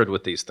to cured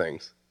with these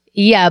things.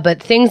 Yeah,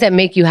 but things that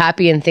make you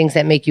happy and things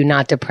that make you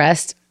not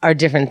depressed are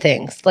different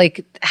things.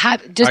 Like, Are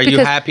you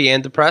happy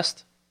and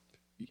depressed?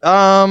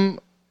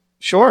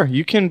 Sure.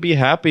 You can be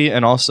happy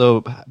and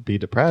also be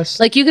depressed.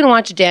 Like, you can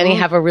watch Danny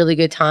have a really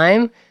good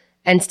time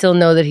and still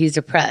know that he's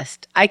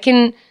depressed. You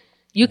can.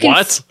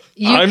 What?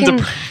 I'm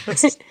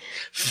depressed.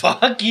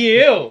 Fuck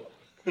you.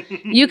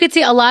 You could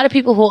see a lot of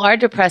people who are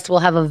depressed will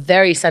have a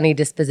very sunny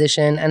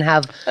disposition and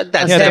have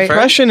That's Yeah, different.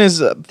 depression is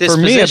for me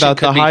Disposition about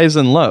the could be- highs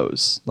and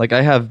lows. Like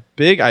I have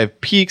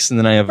peaks and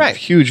then I have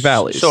huge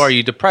valleys. So are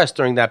you depressed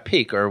during that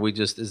peak, or are we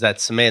just is that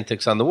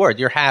semantics on the word?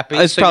 You're happy.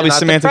 It's so probably you're not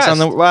semantics on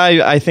the. depressed.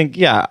 Well, I think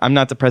I'm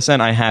not depressed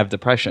and I have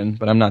depression,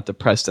 but I'm not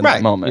depressed in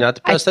that moment. You're not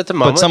depressed at the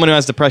moment. But someone who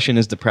has depression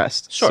is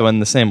depressed. Sure. So in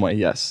the same way,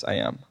 yes, I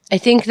am. I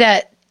think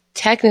that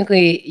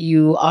technically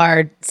you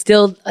are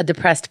still a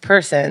depressed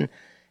person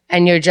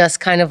and you're just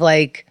kind of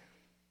like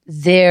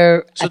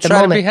there so at the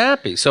try moment. to be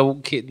happy.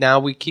 So now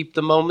we keep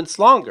the moments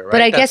longer, right?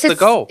 But I That's guess the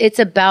goal. it's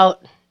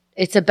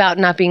about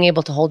not being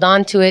able to hold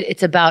on to it.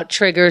 It's about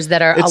triggers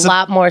that are a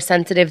lot more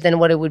sensitive than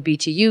what it would be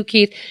to you,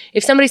 Keith.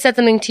 If somebody said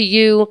something to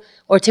you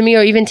or to me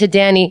or even to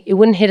Danny, it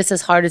wouldn't hit us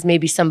as hard as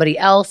maybe somebody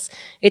else.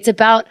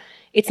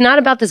 It's not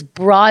about this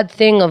broad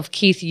thing of,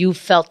 Keith, you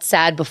felt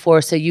sad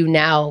before, so you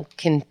now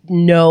can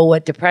know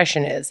what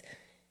depression is.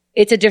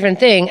 It's a different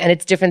thing, and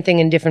it's a different thing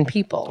in different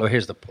people. Well,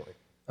 here's the point.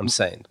 I'm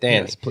saying, Danny,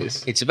 Yes,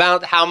 please. it's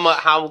about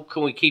how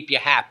can we keep you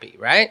happy,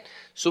 right?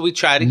 So we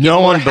try to get No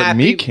more one but happy.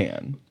 me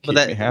can keep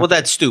me happy. Well,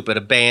 that's stupid.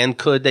 A band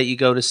could that you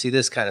go to see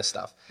this kind of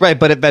stuff. Right,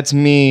 but if that's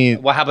me,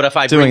 Well, how about if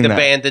I Doing bring the that.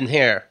 band in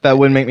here? that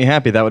wouldn't make me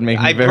happy. That would make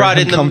me I very brought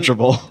in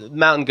uncomfortable. the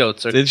mountain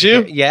goats. Did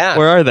you? Yeah.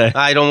 Where are they?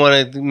 I don't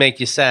want to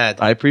make you sad.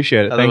 I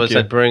appreciate it. Otherwise, Thank you.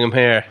 I'd bring them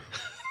here.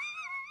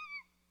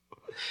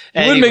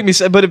 It would make me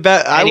sad, but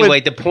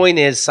Anyway, the point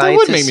is, That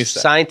would make me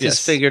sad. scientists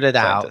Yes, figured it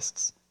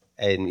scientists.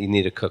 out, and you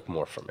need to cook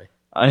more for me.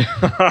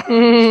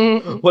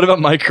 What about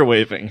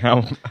microwaving?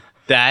 How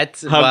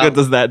good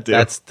does that do?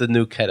 That's the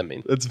new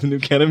ketamine. That's the new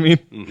ketamine.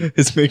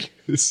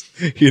 Mm-hmm. Is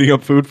heating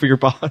up food for your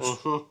boss.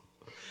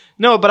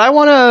 No, but I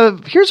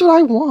want to. Here's what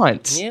I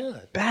want. Yeah,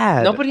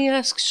 Bad. Nobody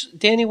asks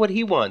Danny what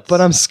he wants, But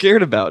I'm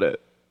scared about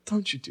it.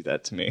 Don't you do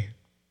that to me.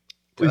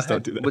 Please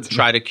don't do that. Would to me.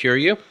 try to cure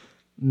you.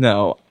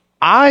 No,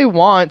 I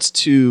want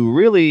to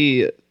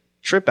really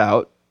trip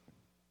out,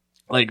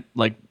 like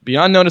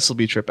beyond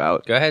noticeably trip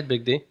out, Go ahead,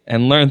 Big D.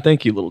 and learn.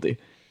 Thank you, little D,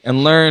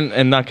 and learn,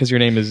 and not because your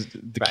name is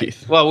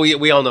Keith. Well,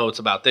 we all know it's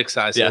about dick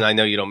size, Yeah. and I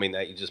know you don't mean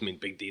that. You just mean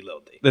Big D,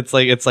 Little D.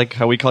 It's like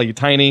how we call you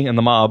Tiny in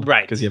the mob,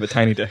 Right. Because you have a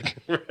tiny dick.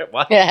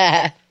 What?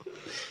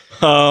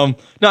 No,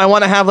 I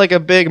want to have like a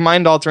big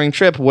mind altering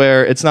trip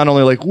where it's not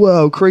only like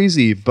whoa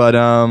crazy, but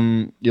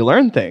you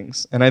learn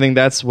things, and I think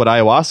that's what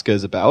ayahuasca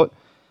is about.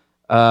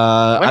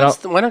 Why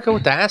not go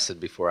with the acid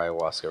before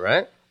ayahuasca,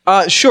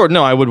 right? Sure,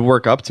 no, I would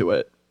work up to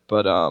it,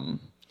 but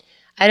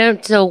I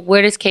don't. So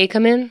where does K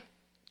come in?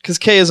 because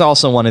K is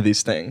also one of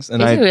these things,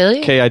 and Is it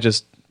really?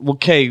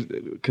 K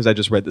because I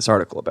just read this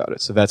article about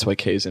it, so that's why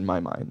K is in my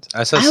mind.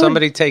 I saw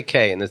somebody take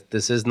K, and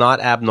this is not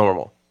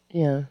abnormal.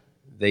 Yeah.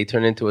 They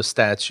turn into a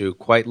statue,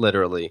 quite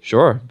literally,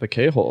 Sure, the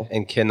K hole.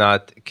 and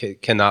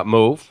cannot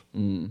move.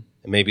 And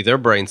maybe their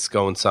brain's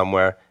going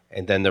somewhere,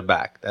 and then they're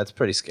back. That's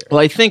pretty scary. Well,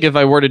 I think if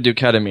I were to do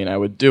ketamine, I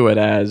would do it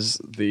as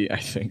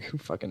who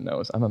fucking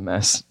knows? I'm a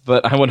mess,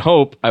 but I would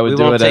hope I would We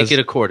do won't it take as you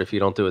to court if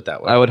you don't do it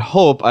that way. I would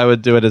hope I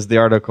would do it as the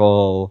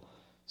article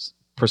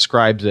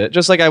prescribes it,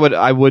 just like I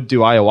would do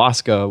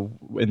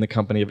ayahuasca in the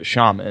company of a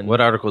shaman.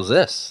 What article is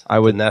this? I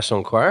would- The National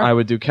Enquirer? I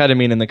would do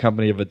ketamine in the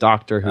company of a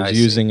doctor I who's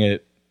see. using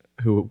it,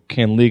 who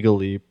can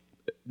legally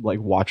like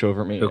watch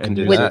over me Who can and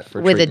do use that? it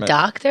for With a treatment.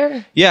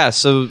 doctor? Yeah,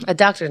 so A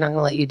doctor's not going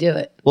to let you do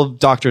it. well,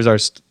 doctors are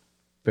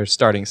they're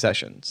starting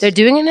sessions. They're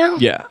doing it now?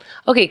 Yeah,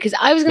 Okay, because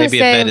I was going to Maybe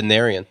say a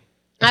veterinarian.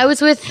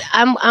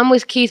 I'm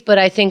with Keith, but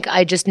I think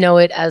I just know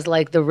it as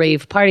like the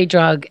rave party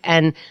drug,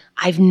 and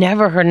I've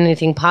never heard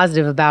anything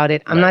positive about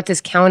it. I'm not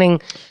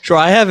discounting. sure.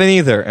 I haven't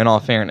either. In all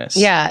fairness,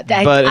 Yeah, but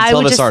I until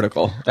would this just-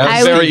 article, I that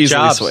was would- very Steve easily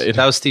Jobs. swayed.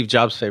 That was Steve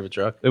Jobs' favorite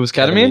drug. It was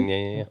ketamine,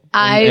 Yeah.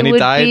 and he would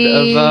died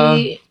of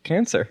be,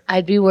 cancer.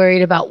 I'd be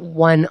worried about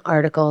one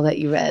article that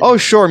you read. Oh,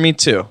 sure, me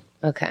too.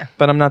 Okay.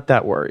 But I'm not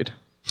that worried.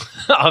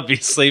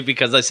 Obviously,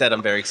 because I said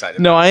I'm very excited.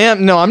 No, I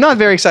am. No, I'm not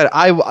very excited.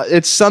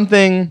 It's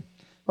something.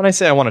 When I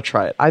say I want to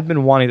try it, I've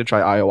been wanting to try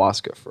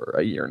ayahuasca for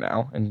a year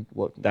now, and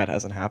look, that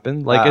hasn't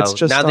happened. Like it's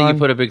just now that you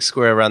put a big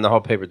square around the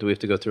whole paper, do we have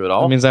to go through it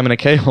all? It means I'm in a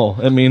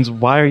K-hole. It means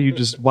why are you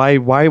just why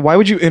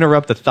would you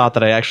interrupt the thought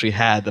that I actually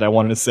had that I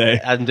wanted to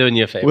say? I'm doing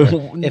you a favor.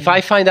 If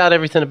I find out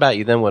everything about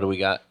you, then what do we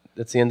got?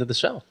 That's the end of the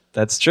show.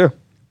 That's true.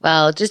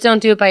 Well, just don't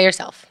do it by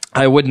yourself.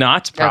 I would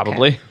not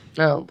probably.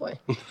 Okay. Oh boy.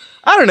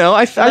 I don't know.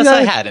 Unless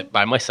I had it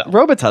by myself.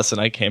 Robitussin,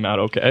 I came out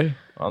okay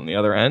on the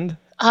other end.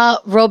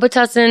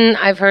 Robitussin,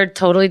 I've heard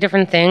totally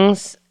different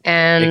things,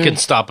 and It can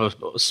stop a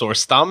sore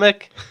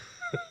stomach.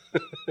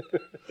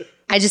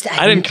 I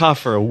didn't cough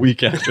for a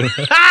week after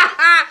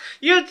that.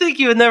 You would think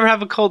you would never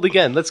have a cold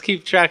again. Let's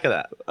keep track of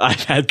that.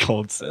 I've had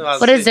colds since.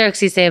 What does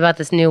Xerxes say about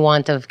this new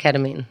want of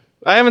ketamine?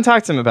 I haven't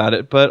talked to him about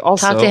it, but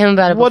also Talk to him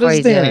about it what before is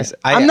you do Danny's? it.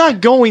 I'm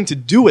not going to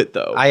do it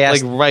though. I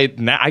asked- like right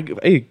now. I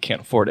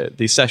can't afford it.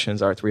 These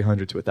sessions are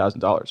 $300 to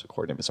 $1,000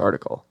 according to this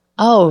article.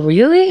 Oh,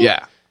 really?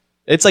 Yeah,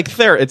 it's like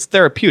it's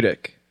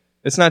therapeutic.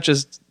 It's not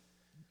just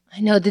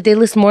I know. Did they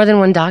list more than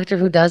one doctor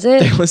who does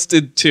it?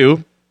 listed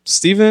two: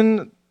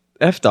 Stephen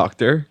F.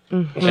 Doctor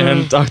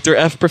and Dr.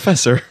 F.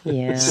 Professor.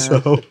 Yeah.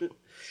 So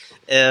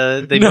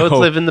They No, both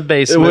live in the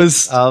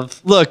basement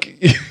Look,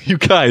 you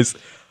guys,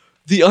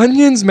 the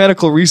Onion's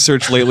medical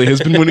research lately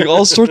has been winning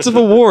all sorts of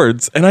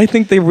awards, and I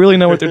think they really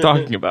know what they're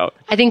talking about.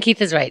 I think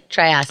Keith is right.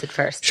 Try acid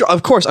first. Sure,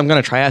 of course, I'm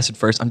going to try acid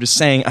first. I'm just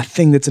saying a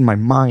thing that's in my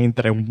mind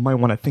that I might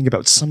want to think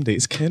about someday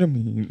is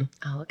ketamine.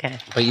 Oh, okay.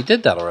 But you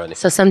did that already.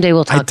 So someday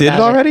we'll talk about it. I did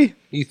it already?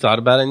 You thought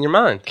about it in your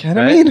mind.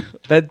 Ketamine?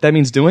 Right? That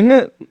means doing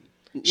it?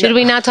 Should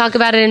we not talk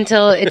about it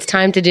until it's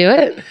time to do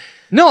it?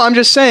 No, I'm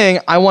just saying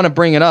I want to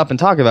bring it up and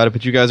talk about it,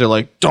 but you guys are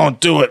like, don't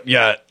do it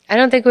yet. I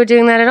don't think we're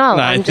doing that at all.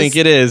 I think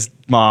it is,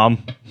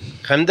 Mom.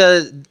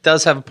 Chemda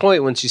does have a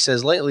point when she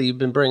says lately you've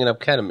been bringing up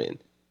ketamine.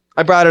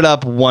 I brought it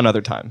up one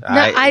other time. No,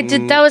 I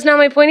did. That was not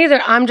my point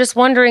either. I'm just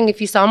wondering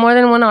if you saw more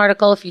than one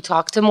article, if you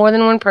talked to more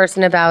than one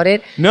person about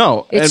it.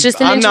 No, It's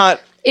just an I'm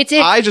not. It's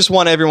I just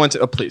want everyone to.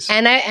 Oh, please.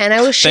 And I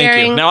was Thank you.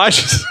 sharing Now I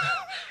just.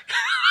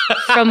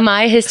 from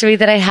my history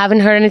that I haven't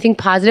heard anything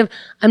positive.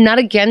 I'm not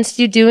against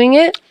you doing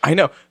it. I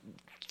know.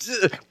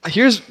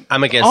 Here's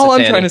I'm against all it, I'm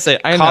Danny. trying to say.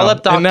 I Call know.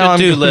 up And now Dr. I'm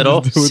Doolittle,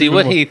 going to do it see even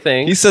what more. he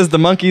thinks. He says the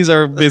monkeys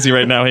are busy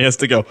right now. He has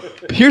to go.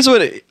 Here's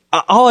what.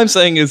 All I'm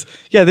saying is,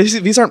 yeah,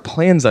 these aren't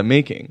plans I'm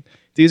making.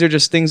 These are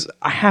just things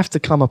I have to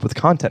come up with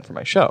content for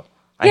my show.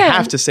 I Yeah,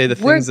 have to say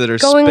the we're things that are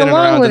going spinning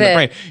along around with in the it.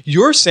 brain.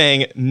 You're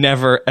saying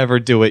never ever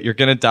do it. You're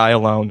gonna die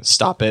alone.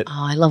 Stop it. Oh,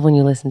 I love when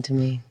you listen to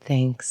me.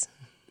 Thanks.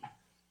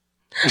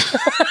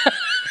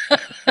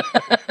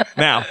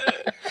 Now,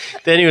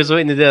 Danny was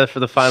waiting to do that for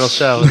the final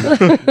show.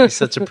 He's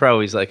such a pro.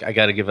 He's like, I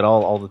got to give it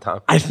all the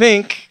time. I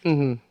think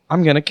I'm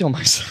gonna kill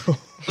myself.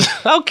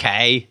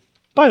 Okay.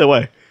 By the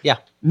way, Yeah.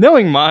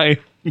 knowing my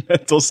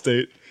mental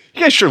state,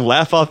 you guys sure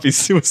laugh off these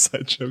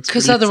suicide jokes.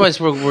 Because pretty otherwise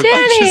we're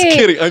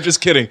I'm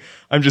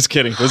just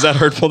kidding. Was that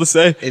hurtful to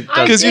say? It does-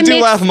 Because you It do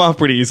makes- laugh them off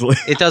pretty easily.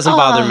 it doesn't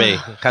bother me.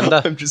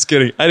 Chemda. I'm just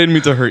kidding. I didn't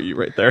mean to hurt you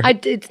right there.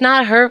 It's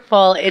not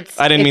hurtful. It's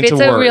I didn't if mean to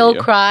it's a worry real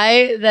you.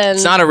 cry, then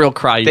It's not a real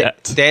cry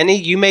yet. Danny,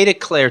 you made it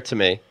clear to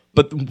me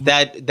But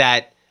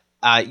that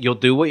you'll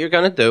do what you're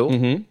going to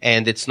do,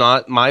 and it's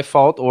not my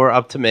fault or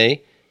up to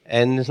me,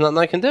 and there's nothing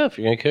I can do. If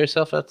you're going to kill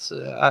yourself, that's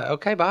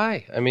okay.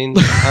 Bye. I mean,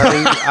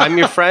 I'm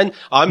your friend.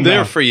 I'm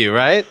there for you,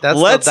 right? That's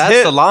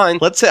the line.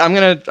 Let's hit. I'm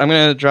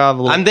gonna drive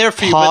a little. I'm there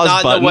for you, but pause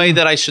not button. in a way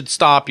that I should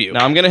stop you.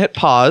 Now I'm gonna hit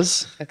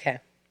pause, okay.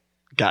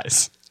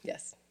 guys.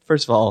 Yes.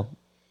 First of all,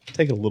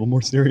 take it a little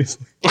more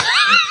seriously.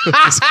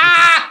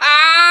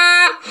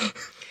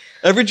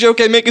 Every joke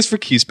I make is for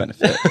Key's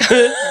benefit.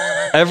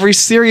 Every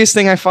serious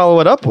thing I follow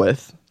it up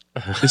with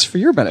is for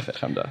your benefit,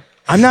 Chemda.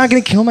 I'm not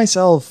gonna kill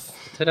myself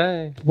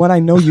Today. when I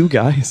know you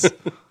guys.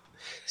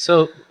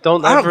 So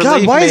don't I ever don't. God,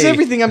 leave why me. is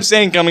everything I'm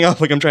saying coming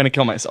off like I'm trying to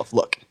kill myself?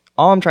 Look,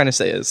 all I'm trying to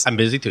say is I'm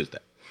busy Tuesday.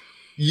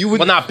 you would.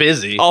 Well, not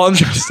busy. All I'm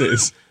trying to say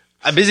is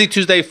I'm busy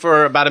Tuesday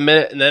for about a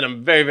minute, and then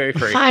I'm very, very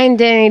free. Fine,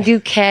 Danny, do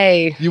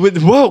K. you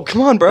would. Whoa,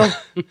 come on, bro.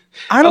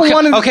 I don't Okay,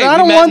 want to. okay, I we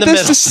don't met in want the this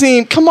middle. to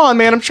seem. Come on,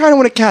 man. I'm trying to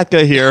win a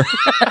Katka here.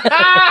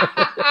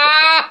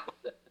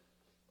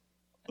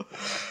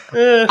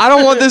 I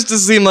don't want this to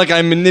seem like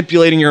I'm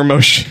manipulating your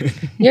emotion.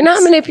 You're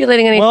not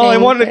manipulating anything. Well, I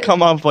wanted to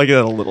come off like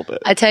that a little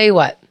bit. I tell you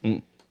what.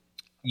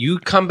 You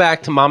come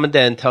back to mom and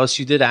dad and tell us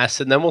you did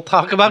acid, and then we'll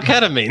talk about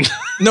ketamine.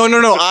 No.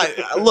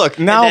 Look,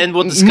 now then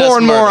we'll discuss more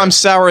and more murder. I'm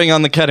souring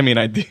on the ketamine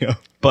idea.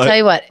 But Tell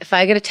you what. If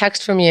I get a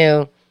text from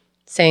you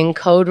saying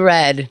code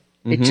red,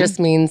 it just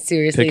means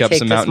seriously Pick up take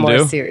some this Mountain more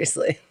Dew?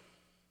 seriously.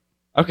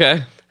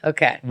 okay.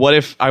 Okay. What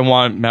if I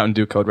want Mountain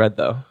Dew Code Red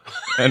though?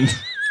 And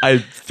I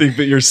think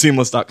that you're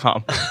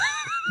seamless.com.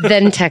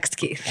 Then text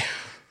Keith.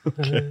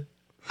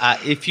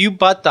 If you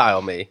butt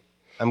dial me,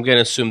 I'm going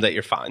to assume that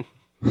you're fine.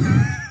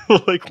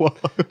 Like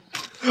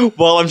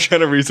while I'm trying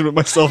to reason with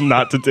myself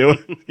not to do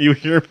it, you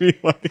hear me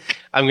like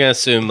I'm going to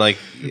assume, like,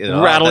 you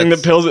know, rattling the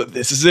that's- pills.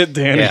 This is it,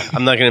 Danny. Yeah,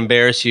 I'm not going to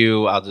embarrass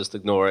you. I'll just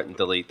ignore it and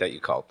delete that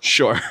you called.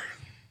 Sure.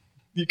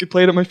 You could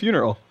play it at my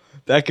funeral.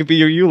 That could be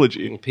your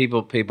eulogy.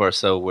 People are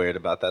so weird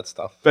about that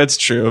stuff. That's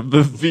true.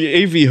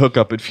 The AV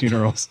hookup at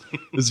funerals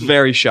is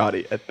very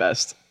shoddy at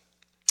best.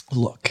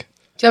 Look,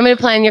 Do you want me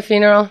to plan your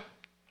funeral?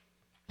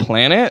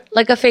 plan it?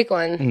 Like a fake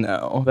one.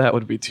 No, that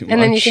would be too much.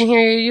 And then you can hear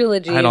your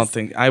eulogies. I don't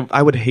think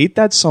I would hate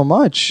that so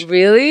much.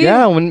 Really?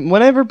 Yeah,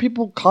 whenever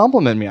people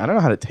compliment me, I don't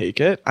know how to take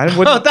it. I Oh,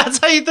 wouldn't. that's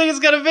how you think it's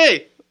going to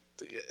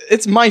be.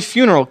 It's my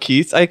funeral,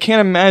 Keith. I can't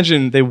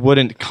imagine they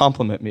wouldn't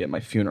compliment me at my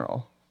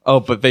funeral. Oh,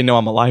 but they know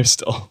I'm alive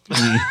still.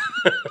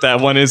 That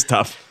one is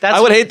tough. That's I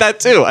would what- hate that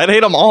too. I'd hate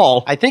them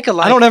all. I think a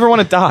live, I don't ever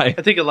want to die.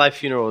 I think a live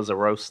funeral is a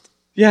roast.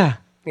 Yeah,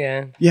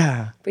 Yeah.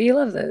 yeah, But you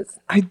love those.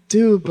 I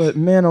do. But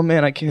man, oh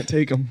man, I can't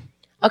take them.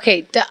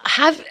 Okay.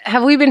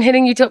 Have we been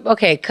hitting you to...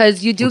 Okay,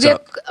 because you do What's get...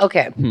 up?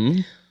 Okay.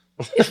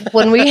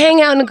 When we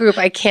hang out in a group,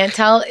 I can't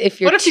tell if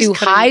you're What if he's too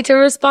cutting high you- to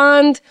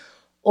respond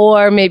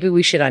or maybe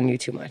we shit on you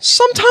too much.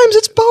 Sometimes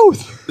it's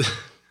both.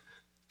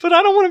 But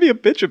I don't want to be a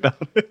bitch about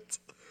it.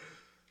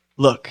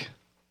 Look,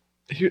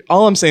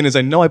 all I'm saying is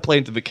I know I play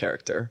into the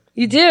character,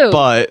 You do.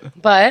 but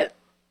But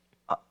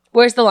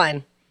where's the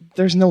line?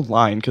 there's no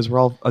line because we're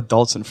all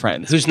adults and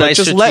friends. Who's But nicer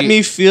just to let you-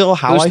 me feel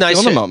how who's I feel in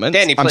the nicer- moment.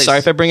 Danny, I'm please. sorry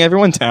if I bring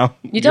everyone down.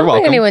 You don't You're bring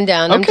welcome. anyone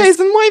down. I'm Okay, just-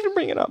 then why even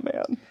bring it up,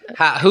 man?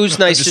 Who's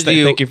nicer Just to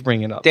you? thank you for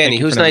bringing it up. Danny, Thank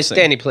you who's for never nice? saying-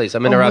 Danny, please.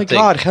 I'm Oh my interrupting.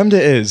 God, Chemda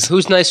is.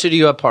 Who's nicer to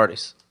you at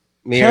parties?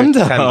 Me or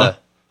Chemda. Chemda?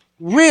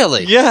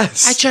 Really?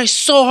 Yes. I try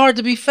so hard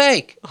to be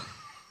fake.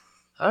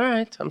 All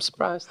right, I'm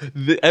surprised.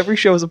 Every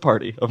show is a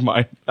party of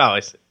mine. Oh, I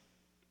see.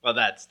 Well,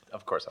 that's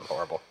of course I'm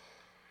horrible.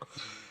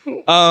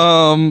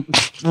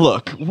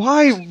 Look,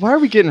 why are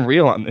we getting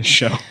real on this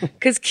show?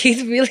 Because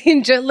Keith really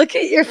enjoyed. Look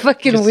at your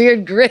fucking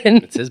weird grin.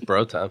 It's his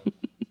bro time.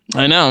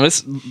 I know.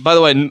 This, by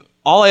the way,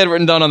 all I had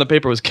written down on the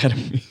paper was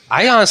ketamine.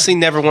 I honestly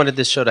never wanted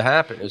this show to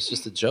happen. It was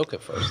just a joke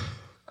at first.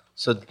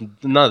 So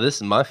none of this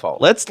is my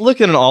fault. Let's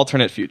look at an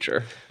alternate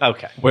future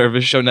Okay. where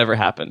this show never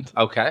happened.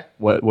 Okay.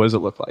 What does it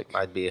look like?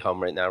 I'd be at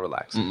home right now,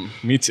 relaxing.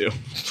 Me too.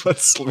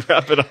 Let's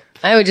wrap it up.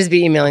 I would just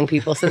be emailing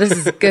people, so this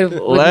is good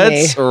with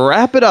Let's me.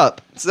 wrap it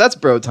up. So that's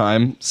bro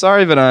time.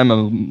 Sorry that I'm a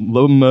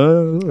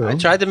low. I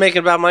tried to make it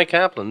about Mike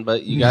Kaplan,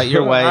 but you got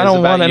your way. I It's don't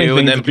about want you, anything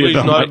and then to be please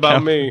about not Mike about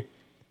Kaplan. me.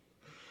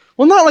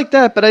 Well, not like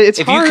that, but it's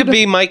If hard. you could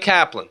be Mike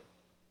Kaplan,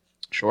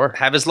 Sure.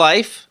 have his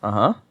life,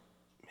 Uh-huh.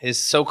 his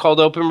so-called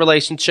open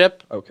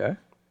relationship, Okay.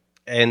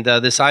 and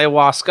this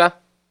ayahuasca,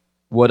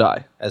 Would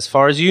I? as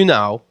far as you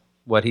know,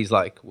 what he's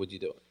like, would you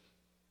do it?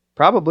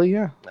 Probably,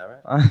 yeah. All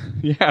right.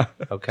 Yeah.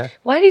 Okay.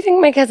 Why do you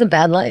think Mike has a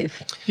bad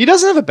life? He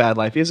doesn't have a bad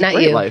life. He has a Not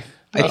great you. life.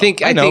 I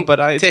think I know,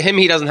 but to him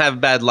he doesn't have a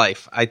bad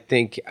life. I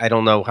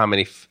don't know how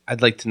many.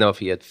 I'd like to know if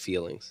he had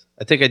feelings.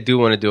 I think I do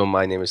want to do a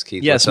My Name Is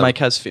Keith. Yes, myself. Mike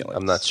has feelings.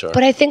 I'm not sure.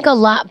 But I think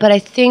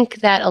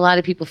that a lot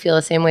of people feel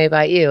the same way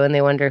about you, and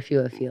they wonder if you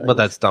have feelings. But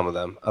that's dumb of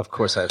them. Of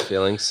course I have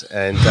feelings,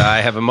 and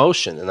I have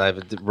emotion, and I have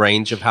a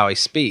range of how I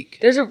speak.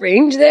 There's a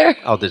range there.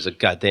 Oh, there's a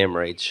goddamn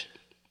rage.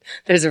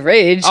 There's a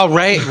rage. Oh,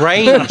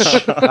 range.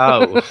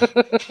 Oh.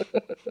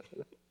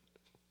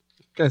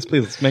 Guys,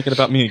 please, let's make it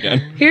about me again.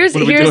 Here's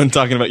What are we doing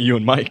talking about you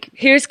and Mike?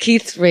 Here's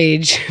Keith's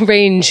range.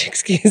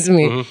 Excuse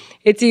me. Mm-hmm.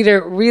 It's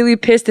either really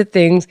pissed at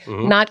things,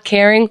 not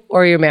caring,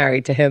 or you're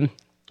married to him.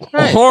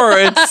 Or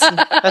it's...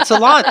 That's a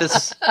lot.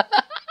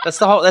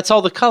 That's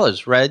all the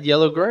colors. Red,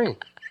 yellow, green.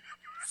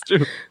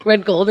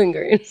 Red, gold, and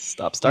green.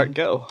 Stop, start,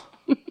 go.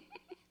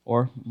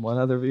 Or one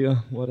other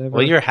via, whatever.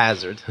 Well, you're a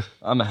hazard.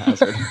 I'm a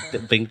hazard.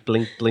 Blink,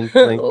 blink, blink,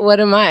 blink. What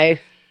am I?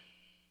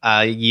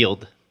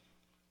 Yield.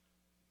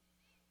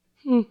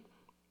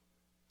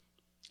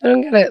 I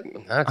don't get it.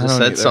 I don't just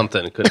said either.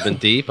 something. It could have been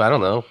deep. I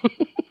don't know.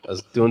 I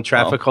was doing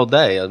traffic all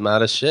day. I'm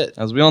out of shit.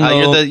 As we all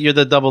know, you're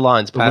the double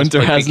lines. the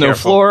winter has no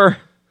floor,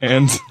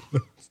 and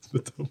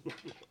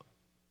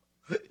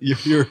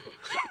you're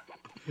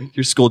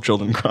school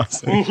children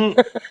crossing.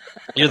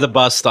 You're the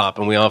bus stop,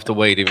 and we all have to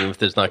wait, even if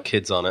there's not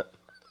kids on it.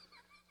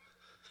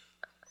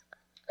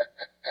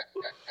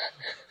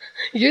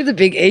 You're the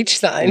big H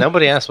sign.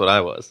 Nobody asked what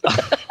I was.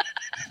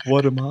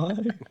 What am I?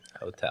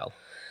 Hotel.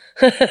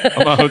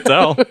 I'm a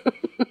hotel.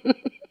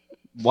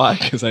 Why?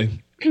 Because I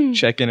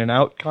check in and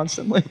out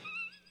constantly.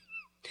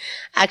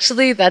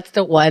 Actually, that's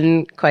the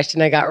one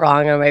question I got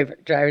wrong on my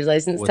driver's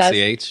license What's test.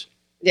 the H?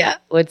 Yeah,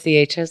 what's the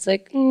H? I was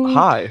like,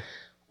 Hi.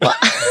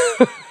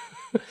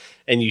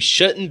 And you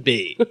shouldn't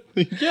be.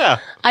 Yeah.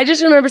 I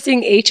just remember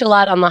seeing H a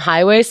lot on the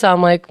highway, so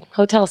I'm like,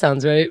 hotel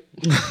sounds right.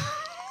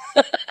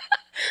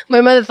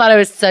 My mother thought I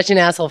was such an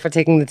asshole for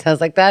taking the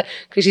test like that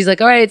because she's like,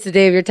 all right, it's the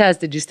day of your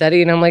test. Did you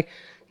study? And I'm like,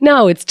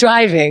 no, it's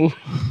driving.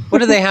 What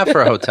do they have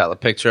for a hotel? A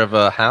picture of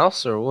a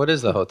house, or what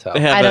is the hotel?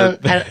 They have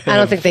I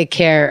don't think they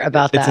care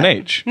about that. It's an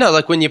H. No,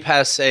 like when you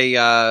pass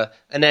an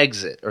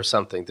exit or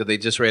something. Do they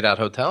just rate out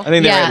hotel? I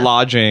think they Yeah. write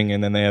lodging,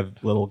 and then they have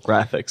little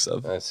graphics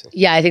of I see.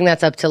 Yeah, I think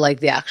that's up to like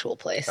the actual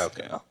place.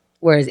 Okay.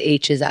 Whereas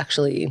H is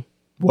actually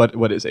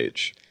what is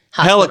H?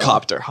 Hospital.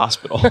 Helicopter,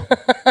 hospital,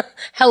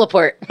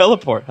 heliport.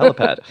 heliport,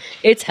 helipad.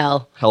 It's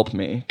hell. Help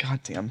me,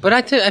 goddamn. But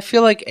I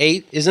feel like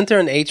isn't there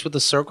an H with a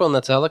circle and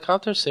that's a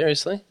helicopter?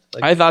 Seriously?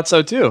 Like, I thought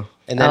so too.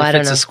 and then I if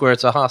don't it's know. a square,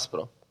 it's a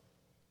hospital.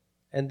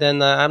 And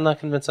then I'm not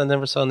convinced. I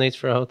never saw an H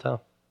for a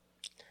hotel.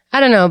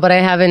 I don't know, but I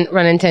haven't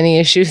run into any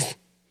issues.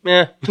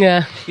 Yeah.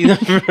 Yeah. You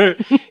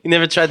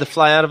never tried to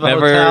fly out of a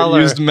Never hotel?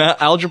 used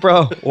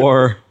algebra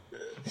or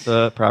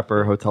the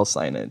proper hotel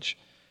signage.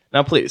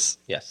 Now, please,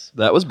 Yes.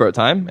 that was bro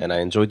time. And I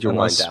enjoyed your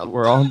Unless wind down.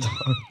 we're all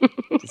done.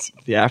 It's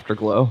the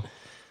afterglow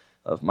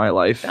of my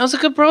life. That was a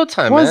good bro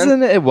time, man.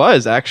 Wasn't it? It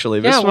was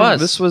actually. Yeah, it was.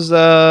 This was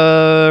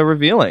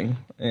revealing,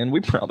 and we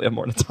probably have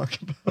more to talk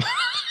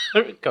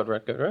about. Code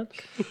Red.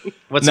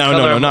 What's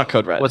No, not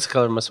Code Red. What's the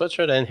color of my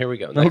sweatshirt? And here we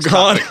go. Oh Next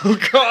God!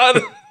 topic.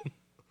 Oh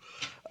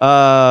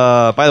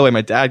God! By the way,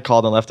 my dad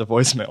called and left a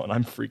voicemail, and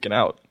I'm freaking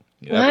out.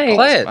 He never Why? calls.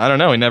 Play it. I don't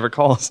know. He never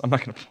calls. I'm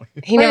not gonna play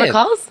it. He never it.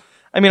 calls?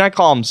 I mean, I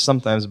call him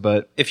sometimes,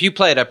 but If you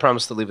play it, I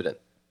promise to leave it in.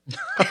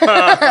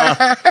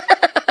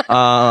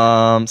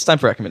 it's time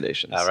for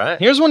recommendations. All right.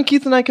 Here's one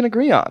Keith and I can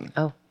agree on.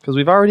 Oh. Because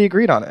we've already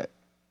agreed on it.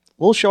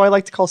 little show I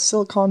like to call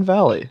Silicon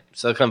Valley.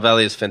 Silicon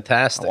Valley is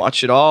fantastic. I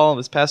watched it all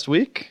this past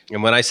week.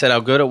 And when I said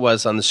how good it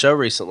was on the show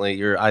recently,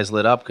 your eyes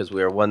lit up because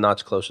we are one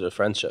notch closer to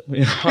friendship.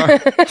 How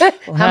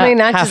many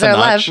notches are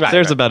left?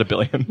 There's about 1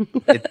 billion.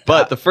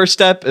 But the first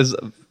step is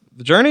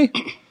the journey.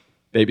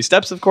 Baby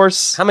steps, of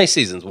course. How many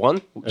seasons?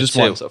 One? Just two?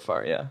 one so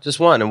far, yeah. Just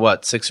one, and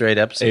what? 6 or 8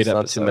 episodes? 8 Not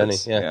episodes.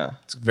 too many. Yeah.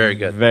 It's very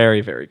good. Very,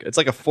 very good. It's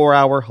like a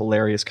 4-hour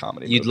hilarious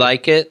comedy You'd movie.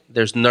 like it.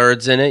 There's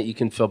nerds in it. You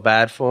can feel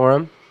bad for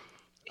them.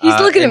 He's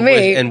looking at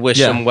me. And wish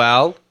them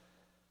well.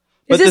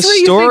 Is this what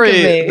you think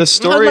of me? The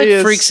story like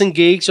is... freaks and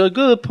geeks. You're like,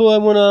 oh, I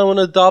want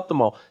to adopt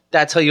them all.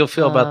 That's how you'll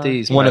feel about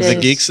these. One of the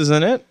Yes. geeks is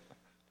in it.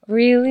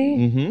 Really?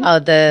 Mm-hmm. Oh,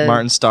 the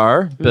Martin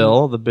Starr.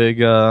 Bill, the big...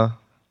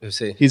 Who's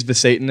he? he's the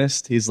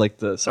Satanist. He's like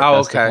the Oh,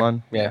 sarcastic okay.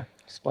 one. Yeah.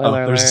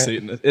 spoiler There's a alert.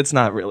 Satanist. It's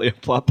not really a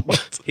plot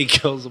point. He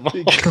kills them all.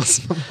 He kills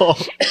them all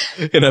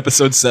in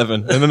episode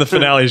 7. And then the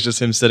finale is just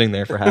him sitting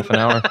there for half an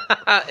hour.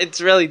 It's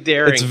really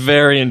daring. It's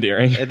very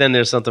endearing. And then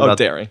there's something Oh, about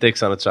daring.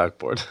 dicks on a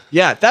chalkboard.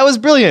 Yeah, that was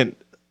brilliant.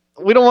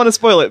 We don't want to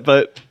spoil it,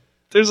 but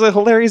there's a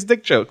hilarious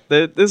dick joke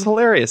that is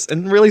hilarious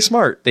and really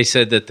smart. They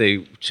said that they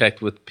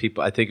checked with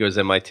people. I think it was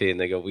MIT, and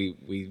they go, "We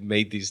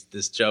made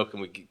this joke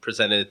and we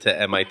presented it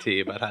to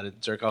MIT about how to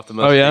jerk off the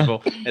most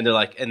people." And they're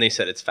like, and they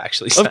said it's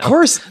factually sound. Of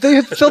course, they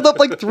had filled up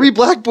like 3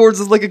 blackboards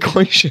with like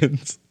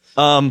equations.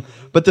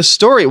 But the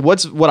story,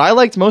 what I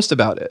liked most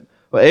about it,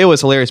 well, it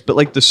was hilarious. But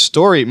like the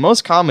story,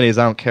 most comedies,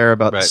 I don't care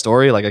about the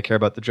story. Like I care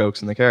about the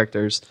jokes and the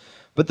characters.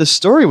 But the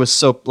story was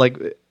so like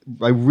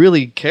I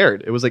really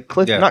cared. It was like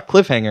not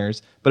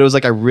cliffhangers, but it was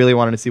like I really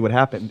wanted to see what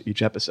happened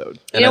each episode.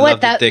 You know what?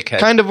 That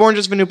kind of Orange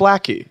is the New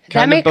Blackie,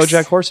 kind of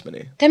BoJack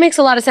Horseman-y. That makes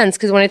a lot of sense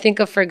because when I think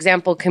of, for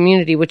example,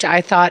 Community, which I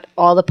thought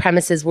all the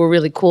premises were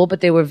really cool, but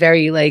they were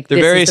very like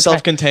they're very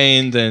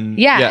self-contained and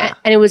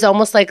and it was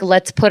almost like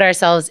let's put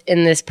ourselves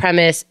in this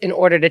premise in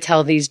order to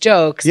tell these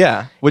jokes.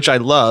 Yeah, which I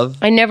love.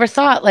 I never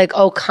thought like,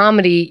 oh,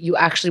 comedy, you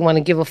actually want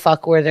to give a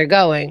fuck where they're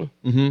going.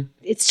 Mm-hmm.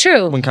 It's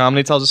true. When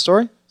comedy tells a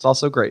story, it's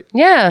also great.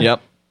 Yeah.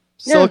 Yep.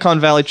 Silicon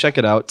Valley, check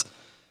it out.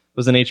 It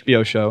was an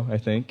HBO show, I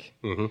think.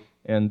 Mm-hmm.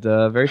 And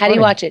very How do you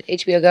watch it?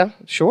 HBO Go?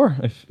 Sure,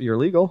 if you're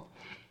legal.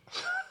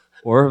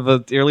 Or the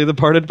dearly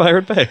departed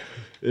Pirate Bay,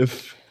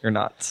 if you're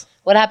not.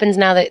 What happens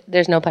now that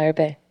there's no Pirate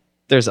Bay?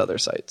 There's other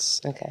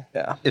sites. Okay.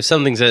 Yeah. If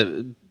something's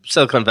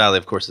Silicon Valley,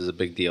 of course, is a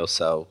big deal,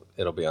 so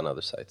it'll be on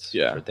other sites.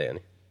 Yeah. For Danny.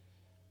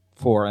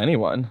 For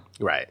anyone,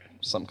 Right.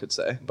 some could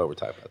say. But we're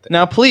talking about that.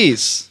 Now,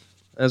 please,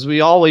 as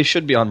we always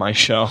should be on my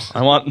show,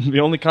 I want the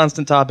only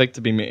constant topic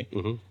to be me.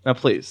 Mm-hmm. Now,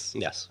 please.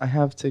 Yes. I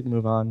have to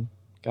move on,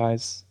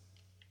 guys,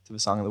 to the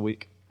song of the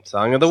week.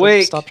 Song of the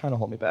week. Stop trying to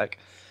hold me back.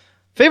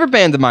 Favorite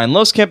band of mine,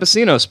 Los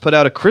Campesinos, put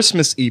out a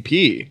Christmas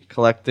EP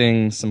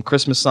collecting some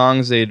Christmas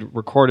songs they'd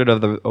recorded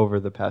over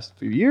the past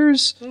few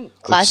years.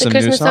 Classic Some new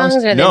Christmas songs?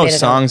 Or they No, made it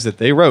songs that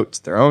they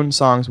wrote. Their own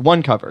songs.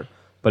 One cover.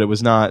 But it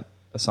was not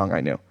a song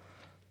I knew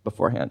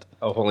beforehand.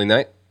 Oh, Holy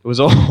Night. It was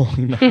Oh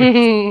Holy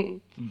Night.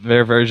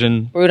 Their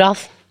version,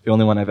 Rudolph? the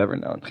only one I've ever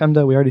known.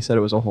 Chemda, we already said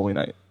it was Oh Holy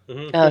Night.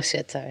 Oh,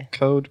 shit, sorry.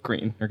 Code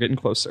green. You're getting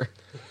closer.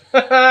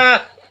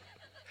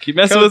 Keep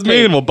messing with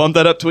me and we'll bump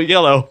that up to a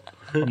yellow.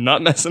 I'm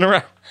not messing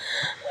around.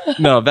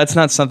 No, that's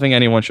not something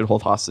anyone should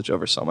hold hostage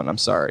over someone. I'm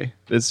sorry.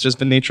 It's just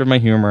the nature of my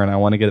humor, and I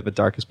want to get at the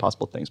darkest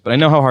possible things. But I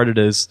know how hard it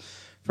is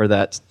for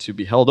that to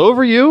be held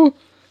over you.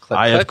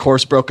 I, of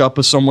course, broke up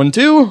with someone,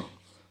 too.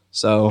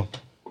 So,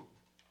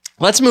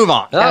 let's move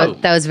on.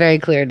 That was very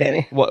clear,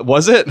 Danny. What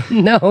was it?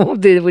 No,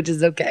 which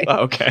is okay.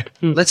 Oh, okay.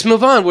 Let's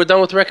move on. We're done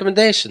with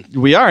recommendations.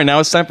 We are. Now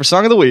it's time for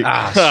Song of the Week.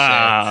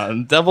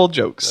 shit. Devil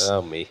jokes.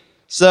 Oh, me.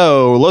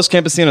 So, Los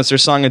Campesinos, their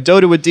song A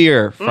Doe to a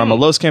Deer from a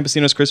Los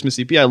Campesinos Christmas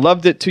EP. I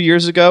loved it 2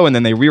 years ago, and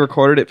then they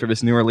re-recorded it for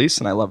this new release,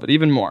 and I love it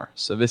even more.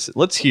 So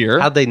let's hear...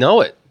 How'd they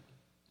know it?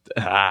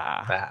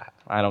 I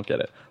don't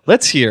get it.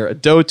 Let's hear A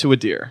Doe to a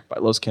Deer by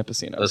Los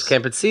Campesinos. Los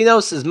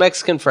Campesinos is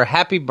Mexican for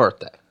happy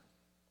birthday.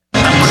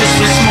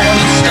 Christmas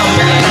morning,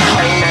 stumbling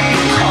home at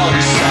the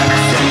cul-de-sac.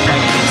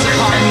 It's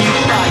upon you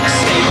bike,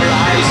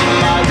 stabilizing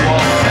my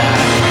walk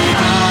back.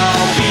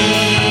 I'll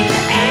be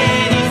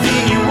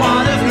anything you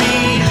want of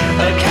me.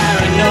 A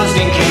carrot nose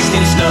encased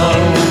in snow.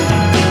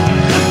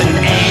 An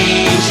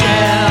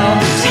angel,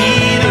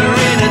 either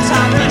in a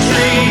toddler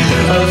tree,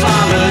 or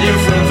vomiting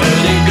from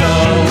vertigo.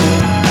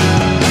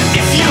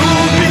 If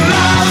you'll be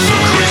mine for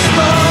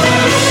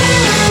Christmas,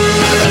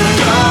 a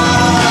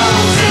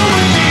doll to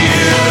a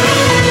deer.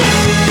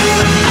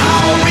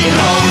 I'll be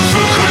home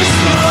for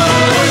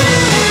Christmas,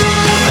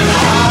 and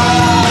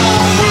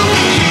home will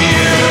be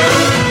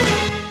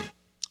here.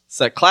 It's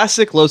that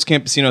classic Los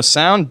Campesinos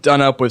sound done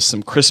up with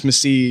some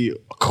Christmassy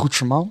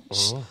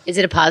accoutrements. Is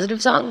it a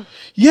positive song?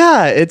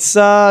 Yeah, it's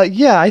I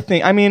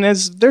mean,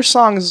 as their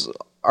songs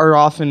are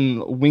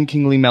often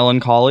winkingly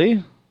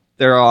melancholy.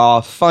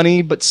 They're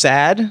funny but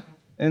sad,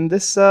 and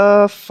this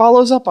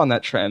follows up on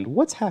that trend.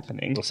 What's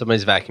happening?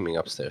 Somebody's vacuuming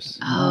upstairs.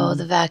 Oh,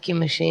 the vacuum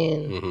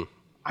machine.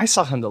 I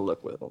saw him to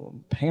look with a little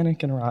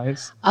panic in her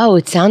eyes. Oh,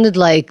 it sounded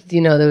like,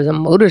 there was a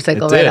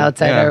motorcycle right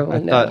outside our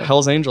window. I thought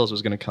Hell's Angels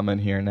was going to come in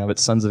here now that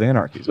Sons of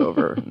Anarchy's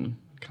over and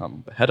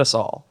come behead us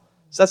all.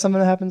 Is that something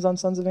that happens on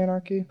Sons of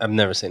Anarchy? I've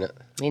never seen it.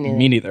 Me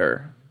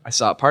neither. I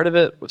saw part of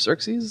it with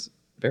Xerxes.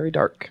 Very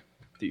dark.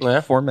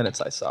 The 4 minutes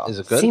I saw. Is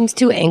it good? Seems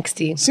too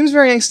angsty. Seems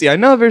very angsty. I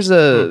know there's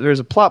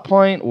a plot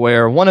point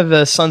where one of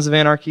the Sons of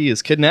Anarchy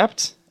is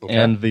kidnapped,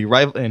 and he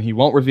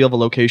won't reveal the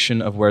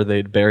location of where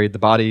they'd buried the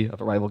body of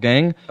a rival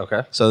gang.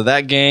 Okay. So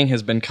that gang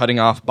has been cutting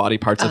off body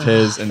parts of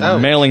his and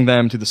mailing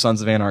them to the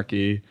Sons of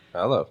Anarchy.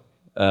 Hello.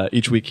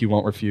 Each week he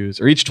won't refuse,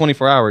 or each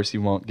 24 hours he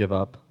won't give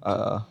up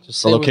the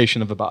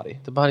location of the body.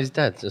 The body's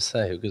dead. Just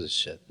say, who gives a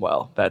shit?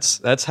 Well,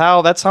 that's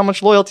how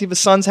much loyalty the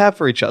Sons have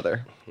for each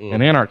other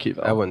in Anarchy,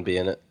 though. I wouldn't be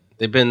in it.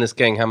 They've been in this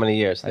gang how many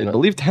years? I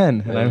believe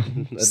 10.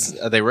 And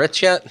Are they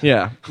rich yet?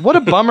 yeah. What a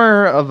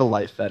bummer of a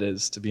life that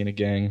is to be in a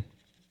gang.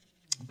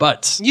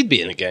 But You'd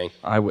be in a gang.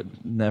 I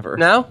would never.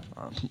 No?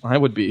 I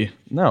would be.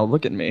 No,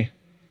 look at me.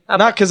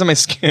 Not because of my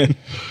skin,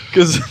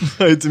 because of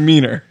my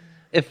demeanor.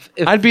 If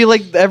I'd be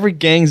like every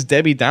gang's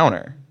Debbie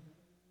Downer.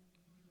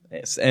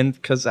 Yes, and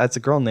because that's a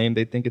girl name,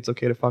 they think it's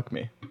okay to fuck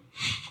me.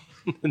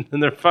 and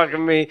they're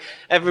fucking me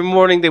every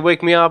morning, they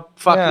wake me up,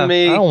 fucking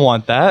me. I don't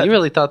want that. You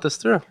really thought this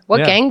through. What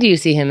Yeah. gang do you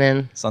see him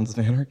in? Sons of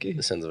Anarchy.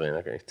 The Sons of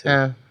Anarchy,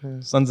 too.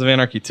 Sons of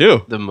Anarchy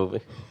too. The movie.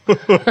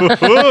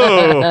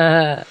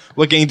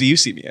 What gang do you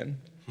see me in?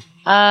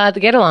 The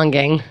Get Along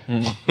Gang.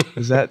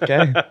 Is that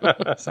gay?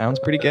 Sounds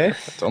pretty gay.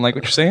 Don't like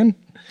what you're saying.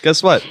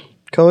 Guess what?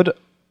 Code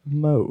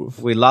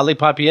Mauve. We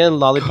lollipop you in,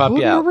 lollipop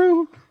you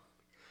out.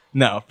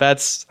 No,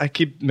 I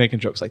keep making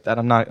jokes like that.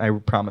 I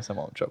promise I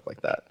won't joke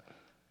like that.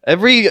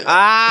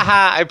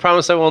 I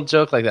promise I won't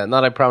joke like that.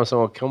 Not I promise I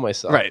won't kill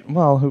myself. Right.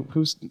 Well,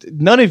 who's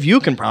none of you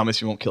can promise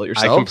you won't kill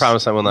yourself. I can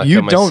promise I will not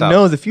kill myself. You don't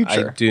know the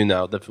future. I do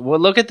know. Well,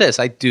 look at this.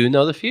 I do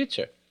know the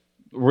future.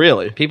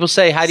 Really? People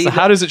say, how do you...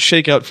 how does it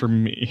shake out for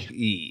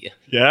me?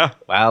 Yeah.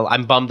 Well,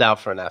 I'm bummed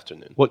out for an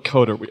afternoon. What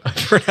code are we on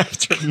for an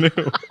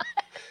afternoon?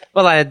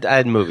 Well, I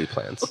had movie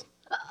plans.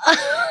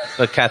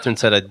 But Catherine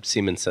said I'd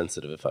seem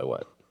insensitive if I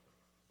went.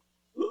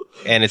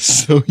 And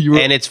it's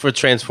and it's for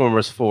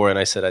Transformers 4, and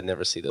I said I'd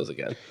never see those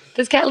again.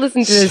 Does Kat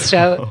listen to this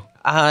show?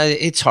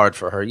 It's hard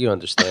for her. You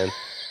understand.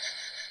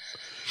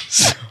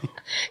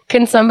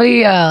 Can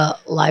somebody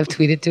live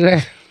tweet it to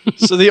her?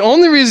 So the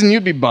only reason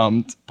you'd be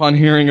bummed upon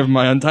hearing of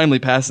my untimely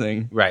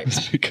passing, Right,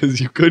 is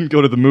because you couldn't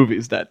go to the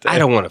movies that day. I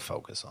don't want to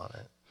focus on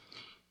it.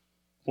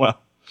 Well,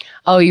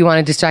 Oh, you want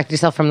to distract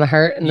yourself from the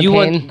hurt and the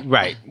pain?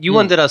 Right. You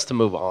wanted us to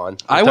move on.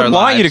 I would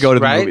want you to go to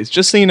the movies.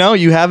 Just so you know,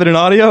 you have it in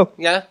audio.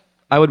 Yeah.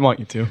 I would want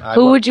you to.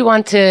 Who would you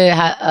want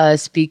to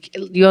speak?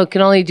 You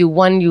can only do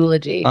one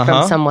eulogy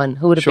from someone.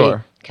 Who would it be?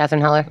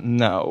 Catherine Heller?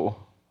 No.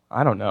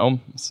 I don't know.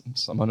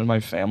 Someone in my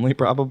family,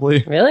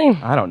 probably. Really?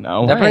 I don't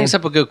know. That brings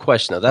up a good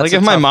question, though. That's like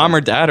if my mom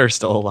or dad are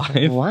still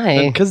alive.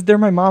 Why? Because they're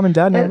my mom and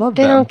dad and I love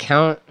They them. don't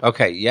count.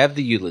 Okay, you have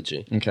the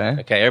eulogy. Okay.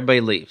 Okay,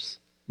 everybody leaves.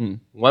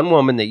 One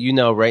woman that you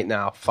know right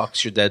now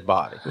fucks your dead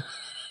body.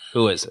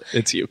 Who is it?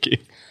 It's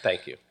Yuki.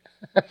 Thank you.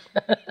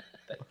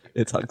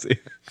 It's Hugsy.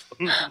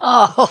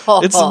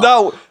 Oh. It's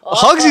no.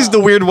 Hugsy's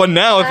the weird one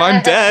now if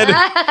I'm dead.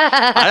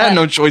 I had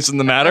no choice in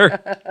the matter.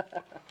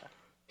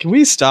 Can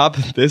we stop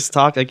this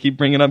talk I keep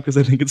bringing up because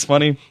I think it's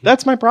funny?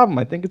 That's my problem.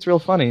 I think it's real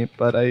funny,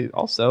 but I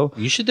also...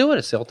 You should do it.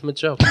 It's the ultimate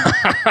joke.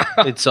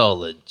 It's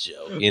all a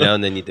joke,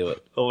 and then you do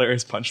it.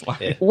 Hilarious punchline.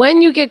 Yeah.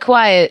 When you get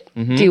quiet,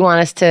 do you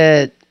want us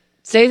to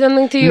say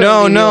something to you?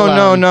 No.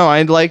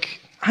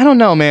 I don't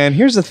know, man.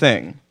 Here's the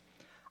thing.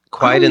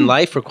 Quiet in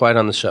life or quiet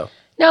on the show?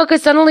 No,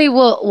 because suddenly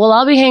we'll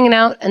all be hanging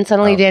out, and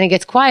suddenly Danny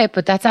gets quiet,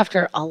 but that's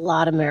after a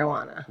lot of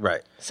marijuana. Right.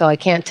 So I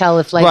can't tell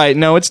if Right,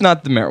 no, it's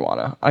not the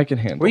marijuana. I can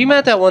handle it. Were you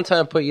mad that one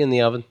time I put you in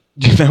the oven?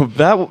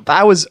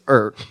 that was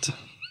irked.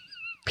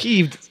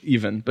 Peeved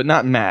even, but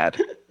not mad.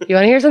 You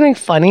want to hear something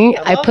funny?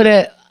 I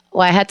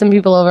had some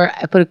people over.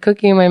 I put a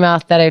cookie in my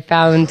mouth that I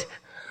found,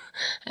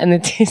 and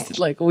it tasted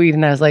like weed.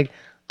 And I was like,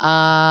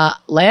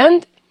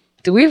 Land,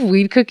 do we have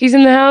weed cookies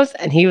in the house?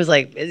 And he was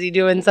like busy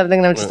doing something.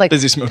 And I'm just like,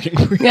 busy smoking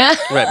weed. Yeah.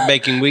 Right,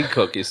 making weed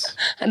cookies.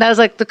 And I was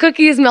like, the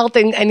cookie is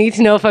melting. I need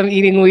to know if I'm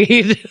eating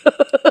weed.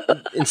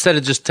 Instead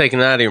of just taking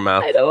it out of your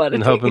mouth don't wanna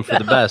and take hoping it for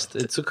the best.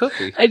 It's a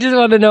cookie. I just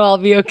want to know I'll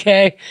be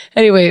okay.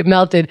 Anyway, it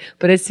melted.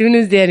 But as soon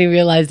as Danny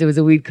realized it was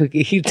a weed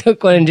cookie, he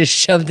took one and just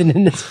shoved it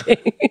in his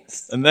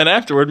face. And then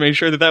afterward made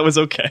sure that was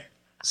okay.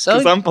 So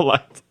Because I'm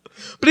polite.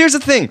 But here's the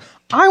thing.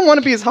 I want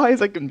to be as high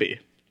as I can be.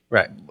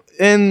 right.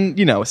 In,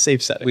 a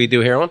safe setting. We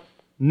do heroin?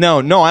 No,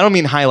 I don't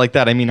mean high like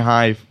that. I mean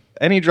high.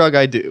 Any drug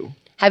I do.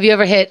 Have you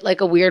ever hit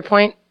like a weird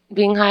point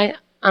being high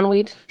on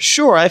weed?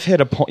 Sure, I've hit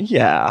a point.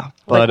 Yeah.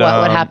 Like But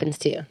what happens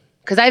to you?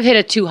 Because I've hit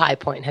a too high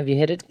point. Have you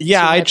hit it?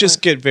 Yeah, I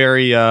just get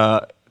very,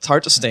 it's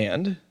hard to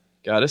stand.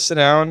 Gotta sit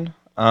down.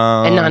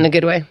 And not in a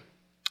good way.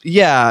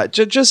 Yeah,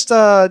 just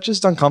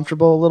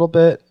uncomfortable a little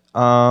bit.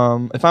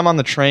 If I'm on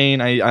the train,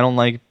 I don't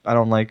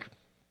like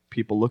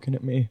people looking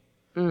at me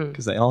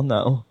because they all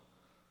know.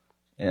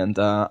 And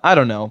I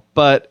don't know,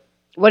 but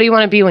What do you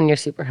want to be when you're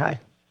super high?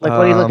 Like,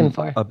 what are you looking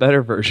for? a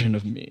better version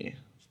of me.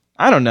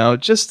 I don't know. You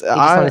just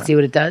want to see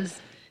what it does?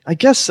 I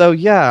guess so.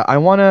 Yeah, I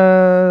want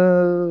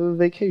a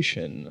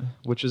vacation,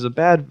 which is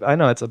I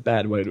know it's a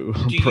bad way to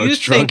approach Do you drug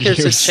think there's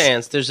use. a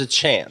chance? There's a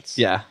chance.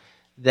 Yeah.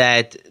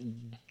 That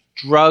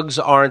drugs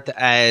aren't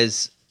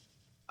as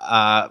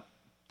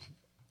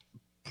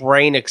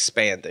brain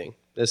expanding,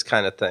 this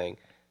kind of thing,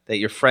 that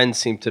your friends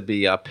seem to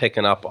be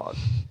picking up on.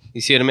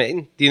 You see what I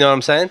mean? Do you know what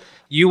I'm saying?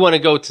 You want to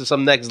go to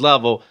some next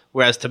level,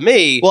 whereas to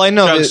me, Well, I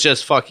know drugs that-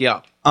 just fuck you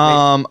up.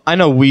 I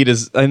know weed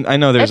is. I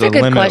know there's That's a a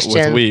good limit question.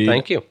 with weed.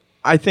 Thank you.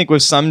 I think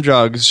with some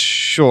drugs,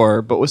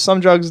 sure, but with some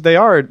drugs, they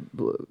are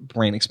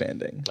brain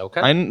expanding.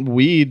 Okay.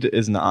 Weed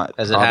is not.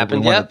 Has it probably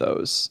happened one yet? of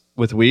those.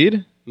 With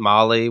weed,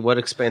 Molly, what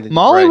expanded your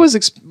Molly brain?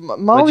 was.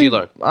 Molly, What'd you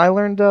learn? I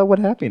learned what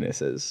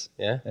happiness is.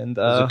 Yeah? and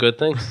Those are good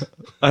things.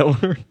 I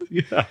learned.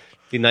 Yeah,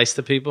 Be nice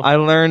to people. I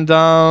learned.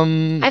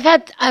 I've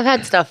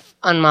had stuff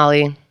on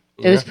Molly.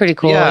 It was pretty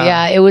cool. Yeah.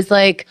 Yeah. It was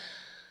like,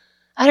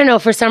 I don't know,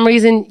 for some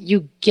reason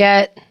you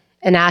get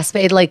an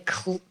aspect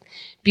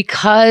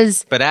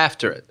because But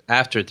after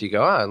it, you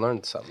go, I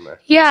learned something there.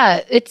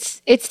 yeah, it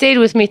stayed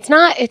with me. It's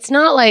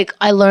not like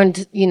I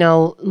learned,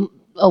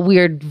 a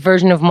weird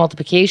version of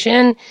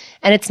multiplication,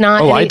 and it's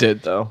not. I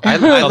did though. I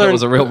thought learned- it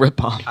was a real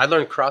ripoff. I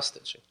learned cross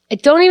stitching. I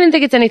don't even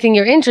think it's anything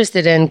you're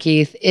interested in,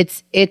 Keith.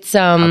 It's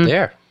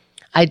There.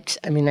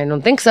 I mean, I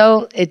don't think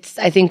so.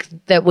 I think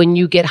that when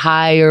you get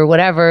high or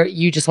whatever,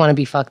 you just want to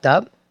be fucked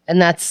up.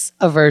 And that's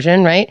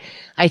aversion, right?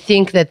 I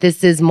think that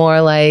this is more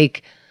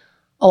like,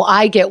 oh,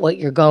 I get what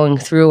you're going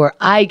through, or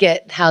I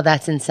get how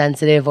that's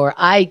insensitive, or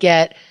I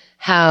get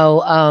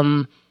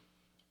how,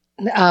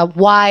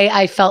 why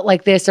I felt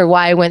like this, or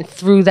why I went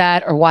through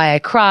that, or why I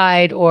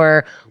cried,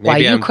 or why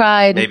you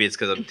cried. Maybe it's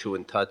because I'm too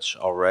in touch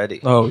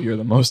already. Oh, you're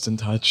the most in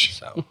touch.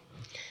 So,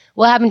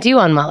 What happened to you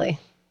on Molly?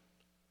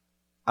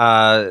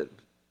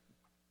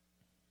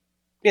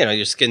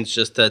 your skin's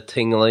just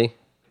tingly,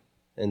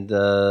 and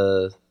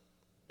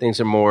things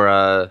are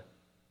more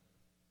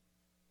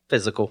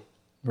physical.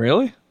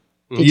 Really?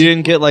 You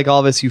didn't get like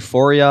all this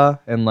euphoria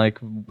and like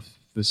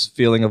this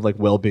feeling of like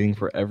well-being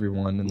for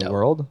everyone in the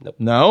world? Nope.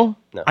 No?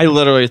 No. I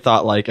literally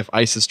thought like if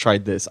ISIS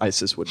tried this,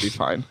 ISIS would be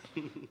fine.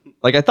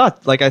 I thought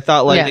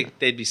Yeah.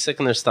 They'd be sick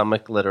in their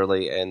stomach,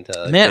 literally, and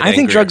man, get I think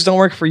angrier. drugs don't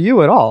work for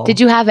you at all.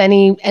 Did you have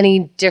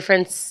any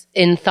difference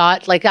in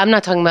thought? Like, I'm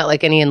not talking about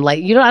like any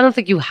I don't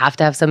think you have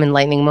to have some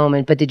enlightening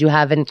moment, but did you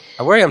have I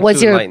worry I'm was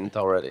too your- enlightened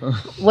already.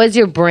 was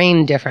your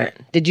brain different?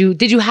 Did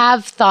you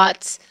have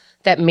thoughts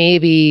that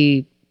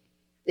maybe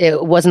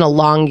it wasn't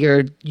along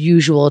your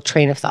usual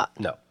train of thought?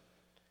 No.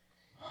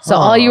 So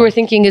all you were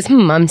thinking is,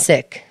 I'm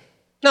sick.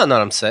 No,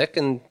 I'm sick,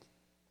 and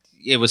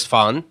it was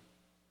fun.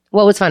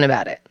 What was fun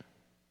about it?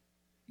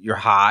 You're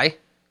high.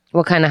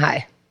 What kind of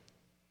high?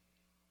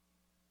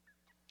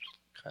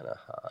 Kind of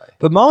high.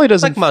 But Molly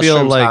doesn't Like feel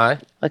mushrooms like high.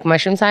 Like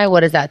mushrooms high? What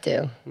does that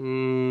do?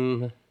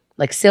 Mm,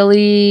 Like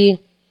silly?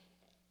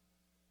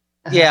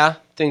 yeah,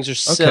 things are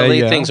silly.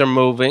 yeah. Things are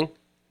moving.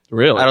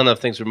 really. I don't know if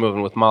things were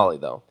moving with Molly,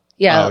 though.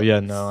 Yeah. Oh yeah,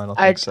 no, I don't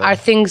Are,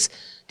 think so.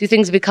 do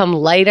things become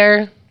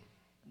lighter?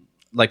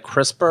 Like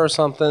crisper or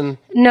something.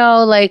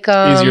 No, like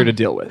Easier to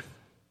deal with.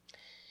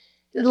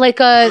 like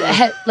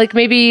like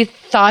maybe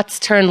thoughts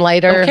turn I'm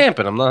lighter.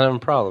 camping. I'm not having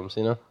problems,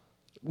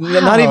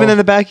 Not even in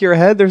the back of your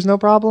head. There's no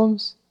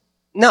problems.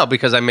 No,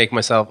 because I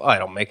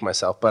don't make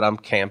myself, but I'm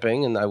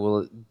camping and I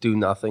will do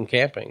nothing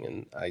camping.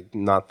 And I'm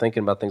not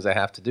thinking about things I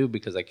have to do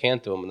because I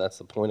can't do them. And that's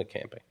the point of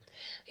camping.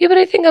 Yeah, but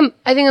I think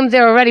I'm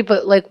there already.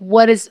 But like,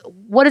 what does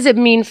it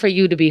mean for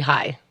you to be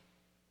high?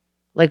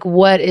 Like,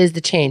 what is the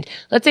change?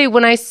 Let's say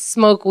when I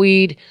smoke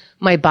weed,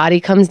 my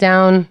body comes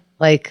down.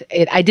 Like,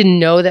 I didn't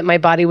know that my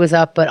body was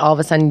up, but all of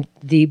a sudden,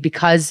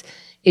 because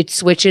it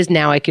switches,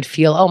 now I could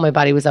feel, oh, my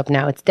body was up,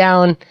 now it's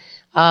down.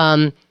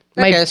 I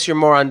guess you're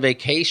more on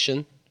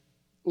vacation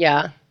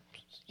Yeah,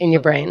 in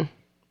your brain.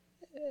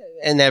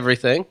 and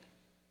everything.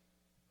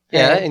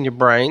 Yeah, in your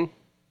brain.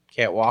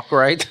 Can't walk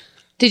right.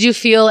 Did you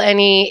feel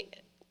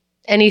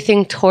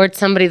anything towards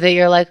somebody that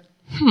you're like,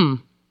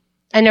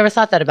 I never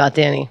thought that about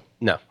Danny?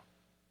 No.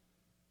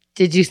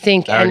 Did you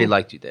think? I already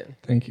liked you, Dan.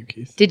 Thank you,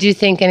 Keith. Did you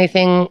think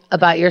anything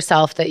about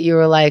yourself that you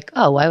were like,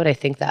 oh, why would I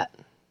think that?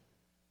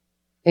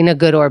 In a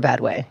good or bad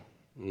way?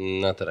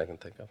 Not that I can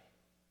think of.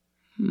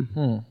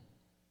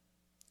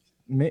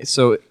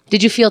 So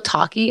Did you feel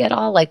talky at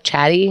all, like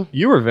chatty?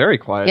 you were very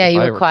quiet. Yeah, if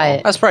you I were recall.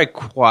 quiet. I was probably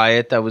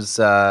quiet. I was,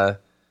 I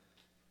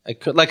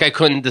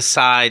couldn't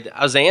decide.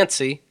 I was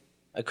antsy.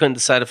 I couldn't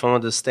decide if I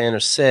wanted to stand or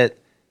sit.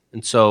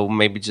 And so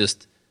maybe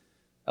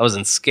I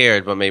wasn't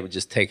scared, but maybe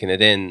just taking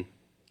it in,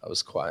 I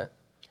was quiet.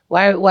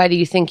 Why do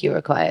you think you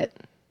were quiet?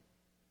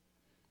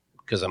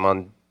 Because I'm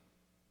on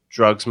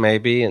drugs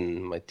maybe,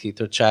 and my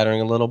teeth are chattering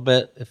a little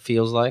bit, it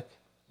feels like.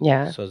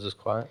 Yeah. So I was just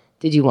quiet.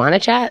 Did you want to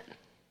chat?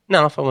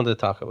 No, if I wanted to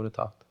talk, I would have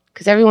talked.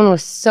 Because everyone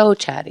was so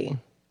chatty.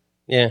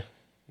 Yeah,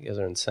 you guys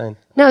are insane.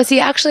 No, see,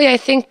 actually, I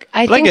think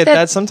But I get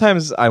that.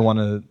 Sometimes I want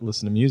to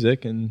listen to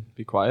music and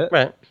be quiet.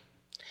 Right.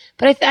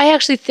 But I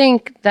actually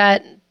think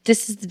that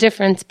this is the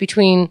difference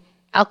between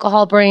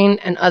alcohol brain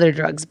and other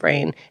drugs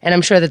brain. And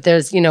I'm sure that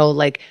there's,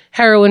 like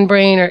heroin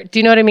brain, or do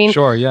you know what I mean?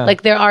 Sure, yeah.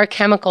 Like there are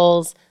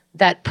chemicals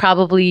that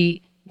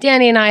probably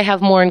Danny and I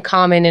have more in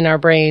common in our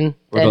brain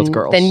We're both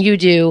girls. than you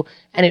do,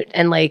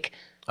 and like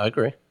I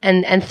agree.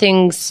 and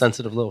things.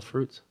 Sensitive little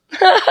fruits.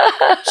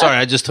 Sorry,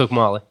 I just took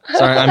Molly.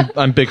 Sorry,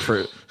 I'm Big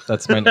Fruit.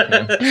 That's my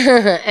nickname.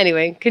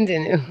 Anyway,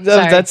 continue.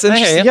 That's Sorry.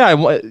 interesting.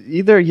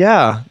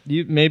 Yeah,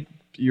 you made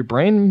your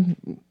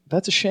brain.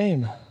 That's a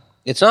shame.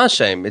 It's not a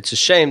shame. It's a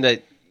shame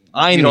that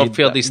you don't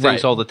feel these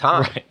things all the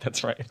time. Right,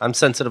 that's right. I'm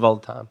sensitive all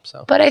the time.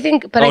 So But I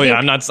think. But I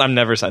think, I'm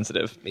never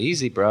sensitive.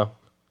 easy, bro.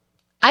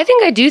 I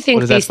think I do think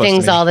What is that these supposed to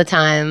things mean? all the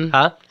time.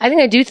 Huh? I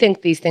think I do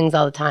think these things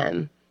all the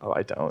time. Oh,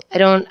 I don't.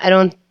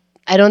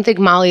 I don't think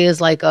Molly is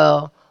like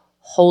a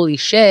holy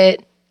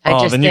shit. I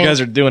just then think, you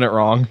guys are doing it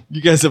wrong.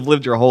 You guys have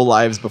lived your whole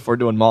lives before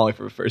doing Molly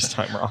for the first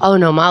time wrong. Oh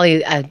no,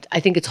 Molly. I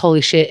think it's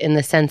holy shit in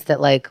the sense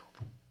that like,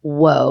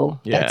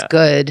 whoa, that's Yeah.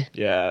 good.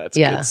 Yeah, it's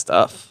Yeah. good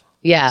stuff.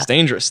 Yeah, It's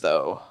dangerous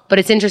though. but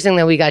it's interesting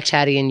that we got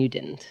chatty and you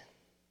didn't.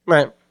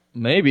 Right.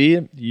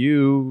 Maybe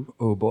you.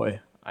 Oh boy,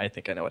 I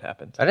think I know what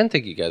happened. I didn't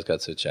think you guys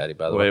got so chatty,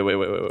 by the way. Wait.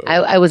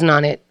 I wasn't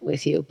on it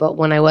with you, but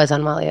when I was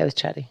on Molly, I was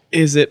chatty.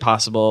 Is it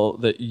possible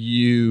that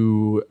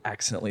you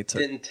accidentally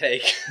took Didn't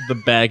take. the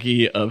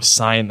baggie of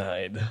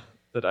cyanide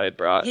that I had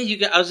brought? Yeah, you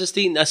guys, I was just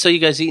eating. I saw you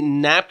guys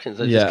eating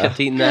napkins. I Yeah. just kept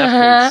eating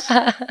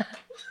napkins.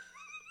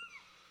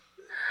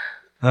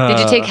 Did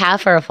you take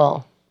half or a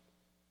full?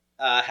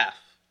 Half.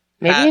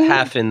 Maybe you need-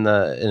 Half in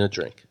a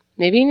drink.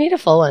 Maybe you need a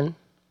full one.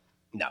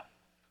 No.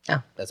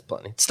 Oh. That's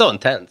plenty. It's still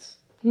intense.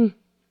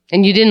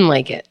 And you didn't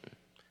like it.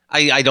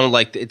 I don't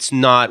like it. It's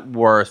not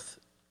worth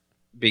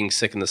being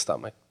sick in the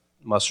stomach.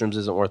 Mushrooms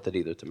isn't worth it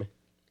either to me.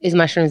 Is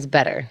mushrooms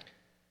better?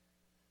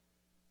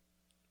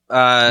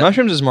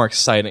 Mushrooms is more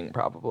exciting,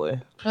 probably.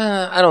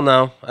 I don't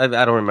know. I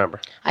don't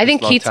remember. I think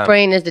It's a long Keith's time.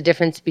 brain is the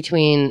difference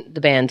between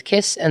the band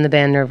Kiss and the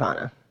band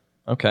Nirvana.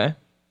 Okay,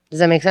 Does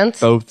that make sense?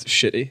 both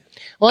shitty.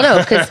 Well, no,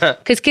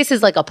 because Kiss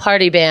is like a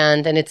party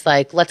band, and it's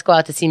like, let's go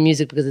out to see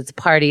music because it's a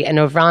party. And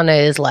Nirvana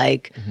is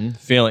like,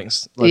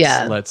 Feelings.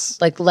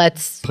 Let's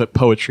let's, put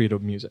poetry to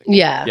music.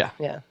 yeah.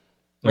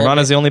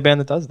 Nirvana's the only band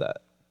that does that.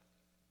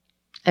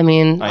 I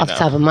mean, I off the know.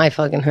 top of my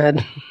fucking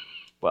head.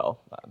 Well,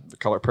 the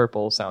Color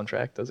Purple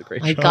soundtrack does a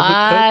great My job.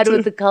 God,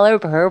 with the color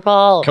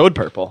purple. Code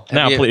Purple.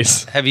 Now,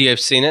 please. Have you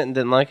seen it and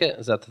didn't like it?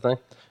 Is that the thing?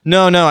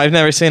 No, I've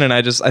never seen it.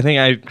 I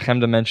think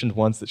Chemda mentioned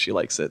once that she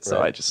likes it, so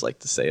Right. I just like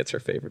to say it's her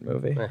favorite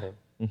movie.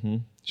 Mm-hmm.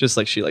 Just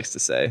like she likes to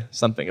say,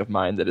 something of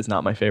mine that is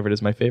not my favorite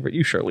is my favorite.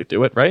 You surely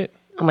do it, right?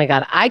 Oh my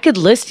God, I could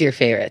list your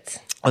favorites.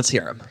 Let's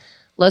hear them.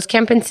 Los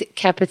Campesinos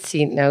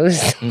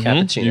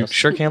Cappuccinos. You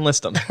sure can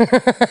list them.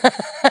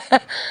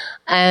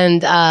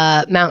 and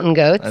Mountain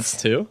Goats.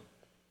 That's two.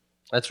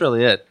 That's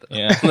really it.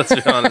 Yeah. Let's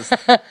be honest.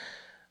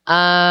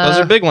 Those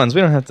are big ones.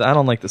 We don't have to. I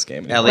don't like this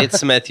game anymore. Elliott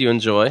Smith, you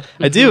enjoy.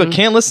 I do. I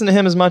can't listen to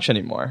him as much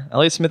anymore.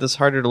 Elliott Smith is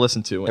harder to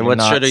listen to. When And you're what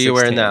not shirt are you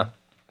wearing 16. now?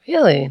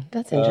 Really?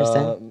 That's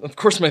interesting. Of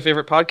course, my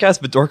favorite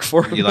podcast, but Dork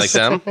Forums. You like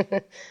them?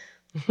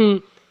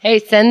 Hey,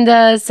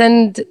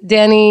 send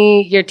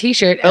Danny your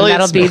T-shirt, and Elliott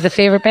that'll be Smith. the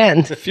favorite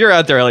band. If you're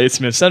out there, Elliott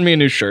Smith, send me a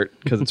new shirt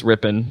because it's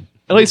ripping.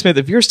 Elliott Smith,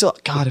 if you're still,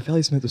 God, if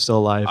Elliott Smith was still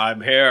alive,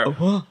 I'm here.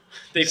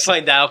 They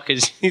find out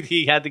because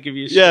he had to give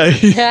you a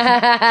shit.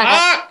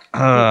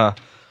 yeah.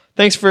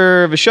 Thanks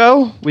for the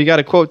show. We got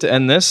a quote to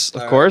end this.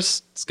 Of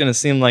course, it's going to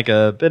seem like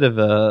a bit of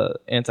a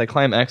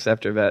anticlimax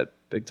after that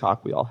big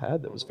talk we all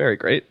had. That was very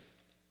great.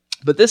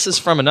 But this is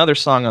from another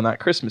song on that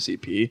Christmas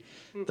EP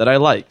that I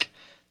like.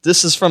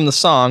 This is from the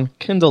song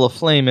 "Kindle a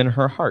Flame in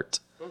Her Heart."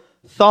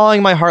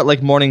 Thawing my heart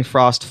like morning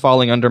frost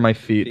falling under my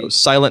feet. Oh,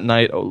 silent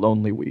night, oh,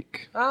 lonely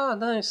week. Ah,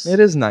 nice. It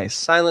is nice.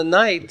 Silent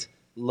Night,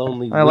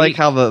 Lonely I like Week.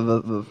 how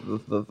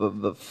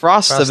the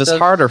frost of his Frost of-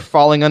 heart are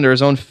falling under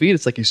his own feet.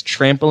 It's like he's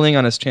trampling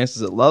on his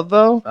chances at love,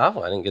 though.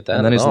 Oh, I didn't get that.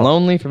 And then at he's all.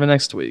 lonely for the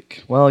next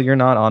week. Well, you're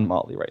not on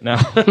Molly right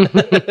now.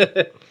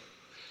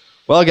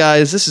 Well,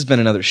 guys, this has been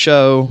another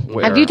show.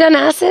 Where Have you done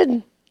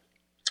acid?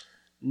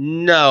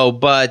 No,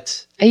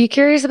 but Are you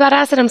curious about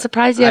acid? I'm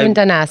surprised you haven't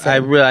done acid.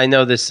 I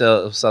know this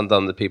some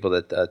done the people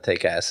that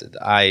take acid.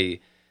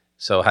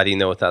 So how do you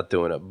know without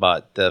doing it?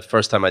 But the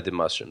first time I did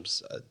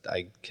mushrooms,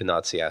 I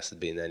cannot see acid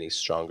being any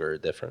stronger or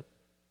different.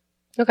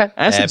 Okay.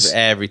 Acid's,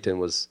 Everything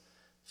was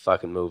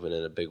fucking moving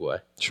in a big way.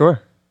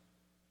 sure.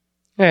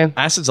 Okay.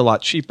 Acid's a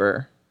lot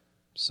cheaper,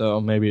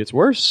 so maybe it's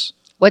worse.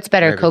 What's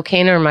better, Maybe.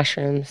 cocaine or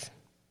mushrooms?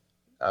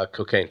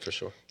 Cocaine for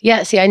sure.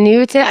 Yeah, see, I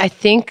knew it's I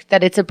think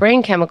that it's a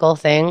brain chemical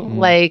thing.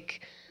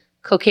 Like,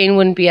 cocaine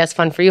wouldn't be as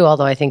fun for you,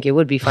 although I think it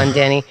would be fun,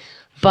 Danny.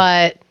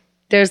 But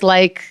there's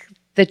like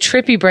the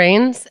trippy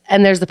brains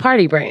and there's the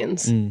party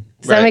brains. Does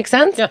that Right. make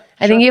sense? Yeah,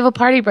 I think you have a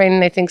party brain,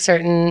 and I think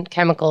certain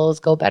chemicals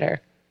go better.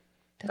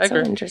 That's so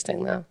agree.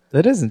 interesting, though.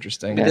 That is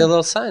interesting. We did a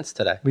little science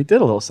today. We did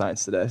a little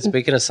science today.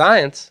 Speaking of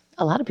science,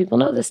 A lot of people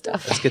know this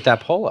stuff. let's get that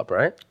poll up,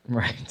 right?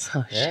 Right.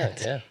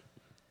 Yeah.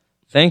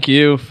 Thank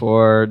you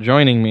for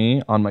joining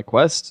me on my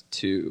quest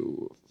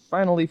to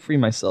finally free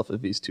myself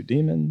of these two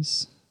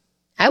demons.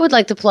 I would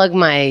like to plug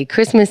my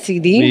Christmas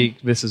CD.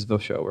 This is the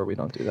show where we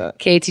don't do that.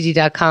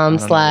 KTG.com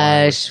 /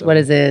 why I was so- what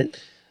is it?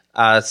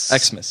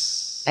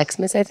 Xmas.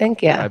 Xmas, I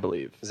think. Yeah. I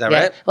believe. Is that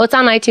Yeah. right? Well, it's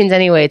on iTunes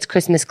anyway. It's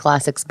Christmas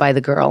Classics by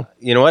the girl.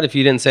 You know what? If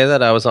you didn't say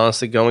that, I was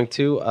honestly going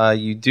to.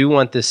 You do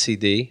want this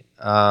CD,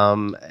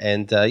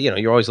 and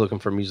you're always looking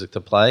for music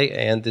to play,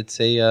 and it's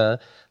a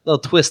little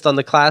twist on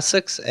the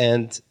classics,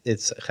 and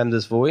it's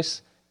Chemda's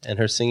voice, and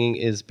her singing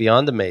is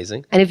beyond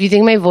amazing. And if you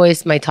think my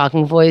voice, my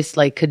talking voice,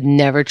 like could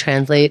never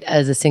translate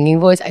as a singing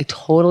voice, I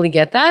totally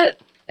get that.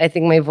 I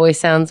think my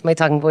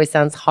talking voice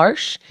sounds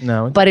harsh.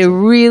 No, but it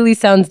really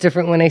sounds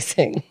different when I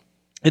sing.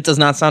 It does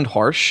not sound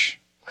harsh.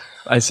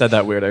 I said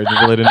that weird. I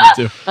really didn't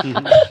need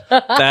to.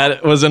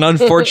 That was an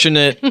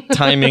unfortunate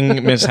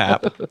timing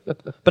mishap.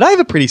 But I have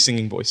a pretty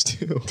singing voice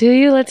too. Do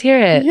you? Let's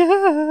hear it.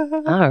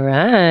 Yeah. All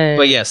right.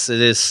 But yes,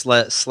 it is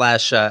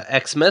slash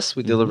Xmas.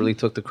 We deliberately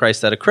took the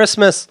Christ out of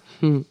Christmas.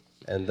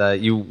 And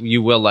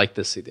you will like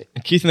this CD.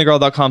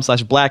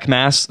 KeithAndTheGirl.com/Black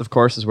Mass, of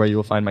course, is where you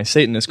will find my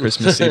Satanist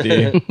Christmas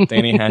CD.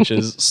 Danny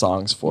Hatch's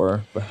songs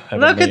for the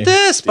Look at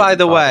this, by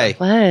the way.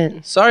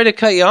 What? Sorry to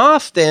cut you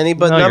off, Danny,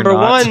 but No, you're number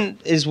not. one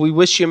is We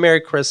Wish You a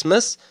Merry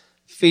Christmas,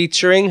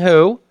 featuring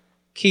who?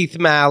 Keith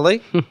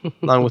Malley,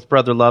 along with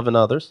Brother Love and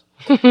others.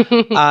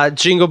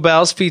 Jingle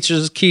Bells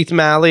features Keith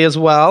Malley as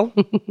well.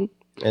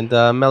 And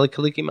Mele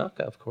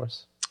Kalikimaka, of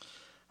course.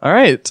 All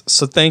right.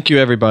 So thank you,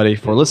 everybody,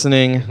 for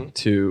listening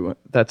to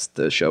That's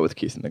the Show with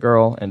Keith and the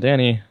Girl and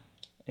Danny.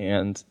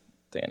 And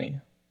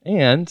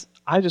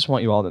I just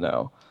want you all to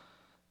know.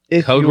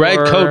 Code Red.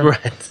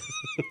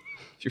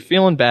 If you're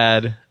feeling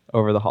bad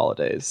over the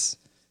holidays,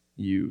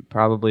 you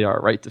probably are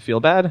right to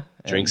feel bad.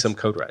 Drink some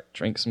Code Red.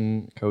 Drink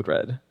some Code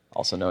Red,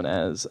 also known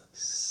as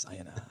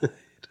cyanide.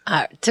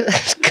 God,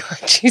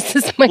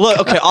 Jesus, my Look,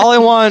 God. okay, all I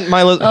want Oh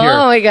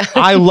my God.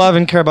 I love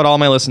and care about all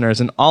my listeners,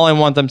 and all I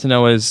want them to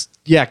know is,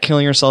 yeah,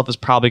 killing yourself is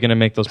probably going to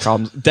make those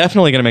problems,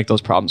 definitely going to make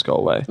those problems go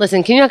away.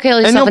 Listen, can you not kill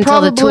And yourself you'll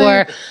until the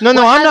tour? No,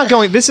 I'm not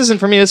going. This isn't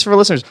for me. This is for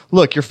listeners.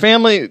 Look, your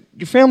family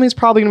is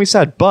probably going to be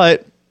sad,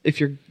 but if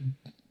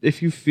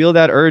you feel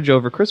that urge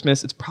over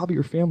Christmas, it's probably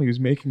your family who's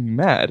making you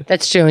mad.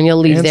 That's true, and you'll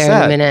leave and there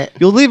sad. in a minute.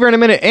 You'll leave her in a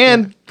minute,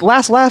 and the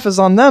last laugh is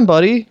on them,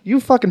 buddy. You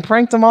fucking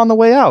pranked them on the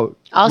way out.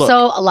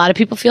 Also, Look, a lot of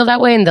people feel that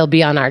way, and they'll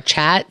be on our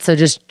chat. So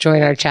just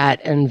join our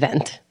chat and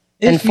vent.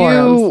 And if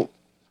forums. you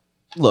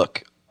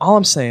look, all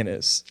I'm saying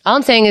is, All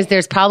I'm saying is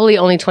there's probably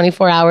only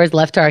 24 hours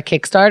left to our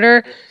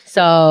Kickstarter.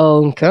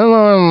 So come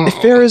on. if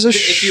there is a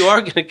If you are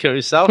going to kill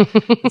yourself,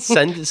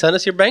 send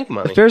us your bank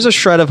money. if there's a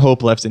shred of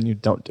hope left in you,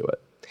 don't do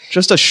it.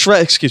 Just a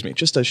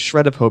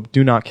shred of hope.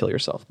 Do not kill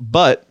yourself.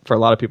 But for a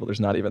lot of people, there's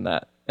not even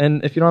that.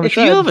 And if you don't have a If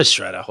shred, you have a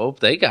shred of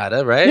hope, they got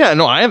it, right? yeah,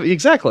 no, I have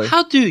exactly.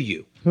 How do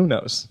you? Who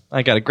knows?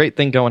 I got a great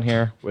thing going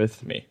here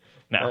with me.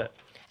 Now,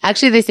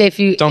 Actually, they say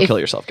don't if, kill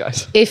yourself,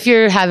 guys. if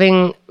you're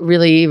having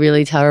really,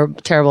 really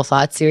terrible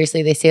thoughts,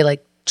 seriously, they say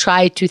like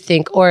try to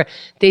think, or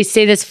they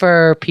say this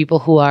for people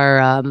who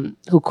are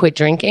who quit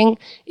drinking.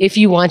 If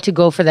you want to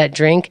go for that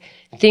drink,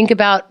 think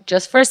about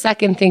just for a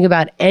second. Think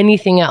about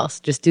anything else.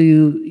 Just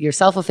do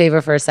yourself a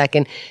favor for a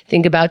second.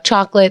 Think about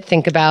chocolate.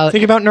 Think about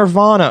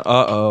Nirvana.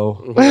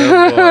 Uh-oh. Oh,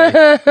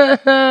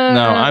 boy.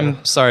 No,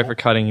 I'm sorry for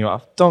cutting you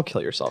off. Don't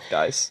kill yourself,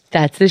 guys.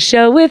 That's the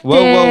show with Whoa,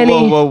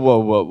 Danny.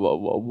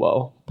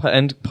 whoa.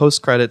 End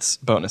post-credits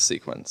bonus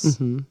sequence.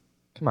 Come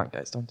on,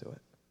 guys, don't do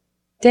it.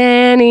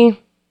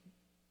 Danny.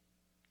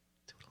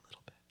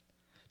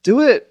 Do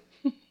it.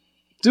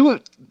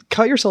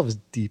 Cut yourself as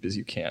deep as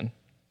you can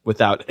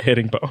without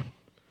hitting bone.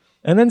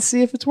 And then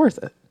see if it's worth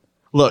it.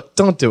 Look,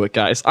 don't do it,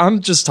 guys.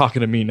 I'm just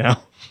talking to me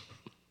now.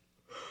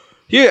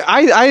 Here,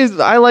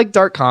 I like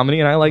dark comedy,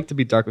 and I like to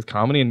be dark with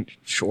comedy, and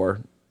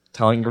sure,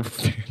 telling your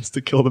fans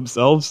to kill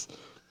themselves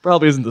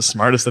probably isn't the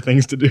smartest of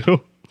things to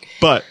do.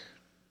 But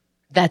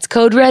That's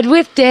Code Red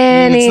with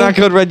Danny. it's not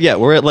Code Red yet.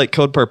 We're at like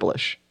Code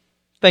Purplish.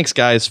 Thanks,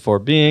 guys, for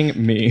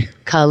being me.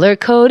 Color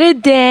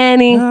coded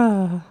Danny.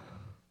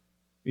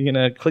 You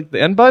gonna click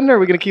the end button, or are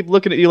we gonna keep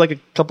looking at you like a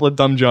couple of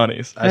dumb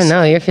Johnnies? I don't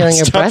know. You're feeling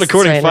your Stopped breasts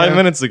recording right 5 now.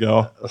 minutes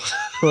ago.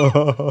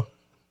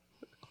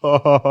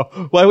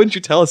 Why wouldn't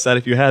you tell us that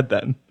if you had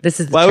then? This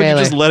is the Why would trailer.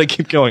 you just let it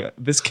keep going?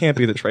 This can't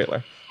be the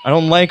trailer. I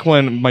don't like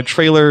when my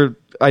trailer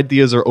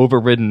ideas are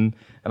overridden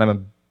and I'm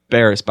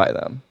embarrassed by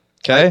them.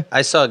 Okay?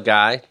 I saw a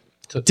guy.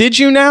 Did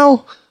you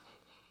now?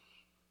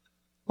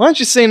 Why don't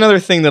you say another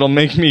thing that'll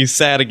make me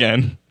sad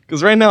again?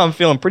 Because right now I'm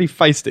feeling pretty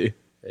feisty.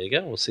 There you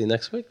go. We'll see you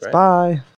next week, right? Bye.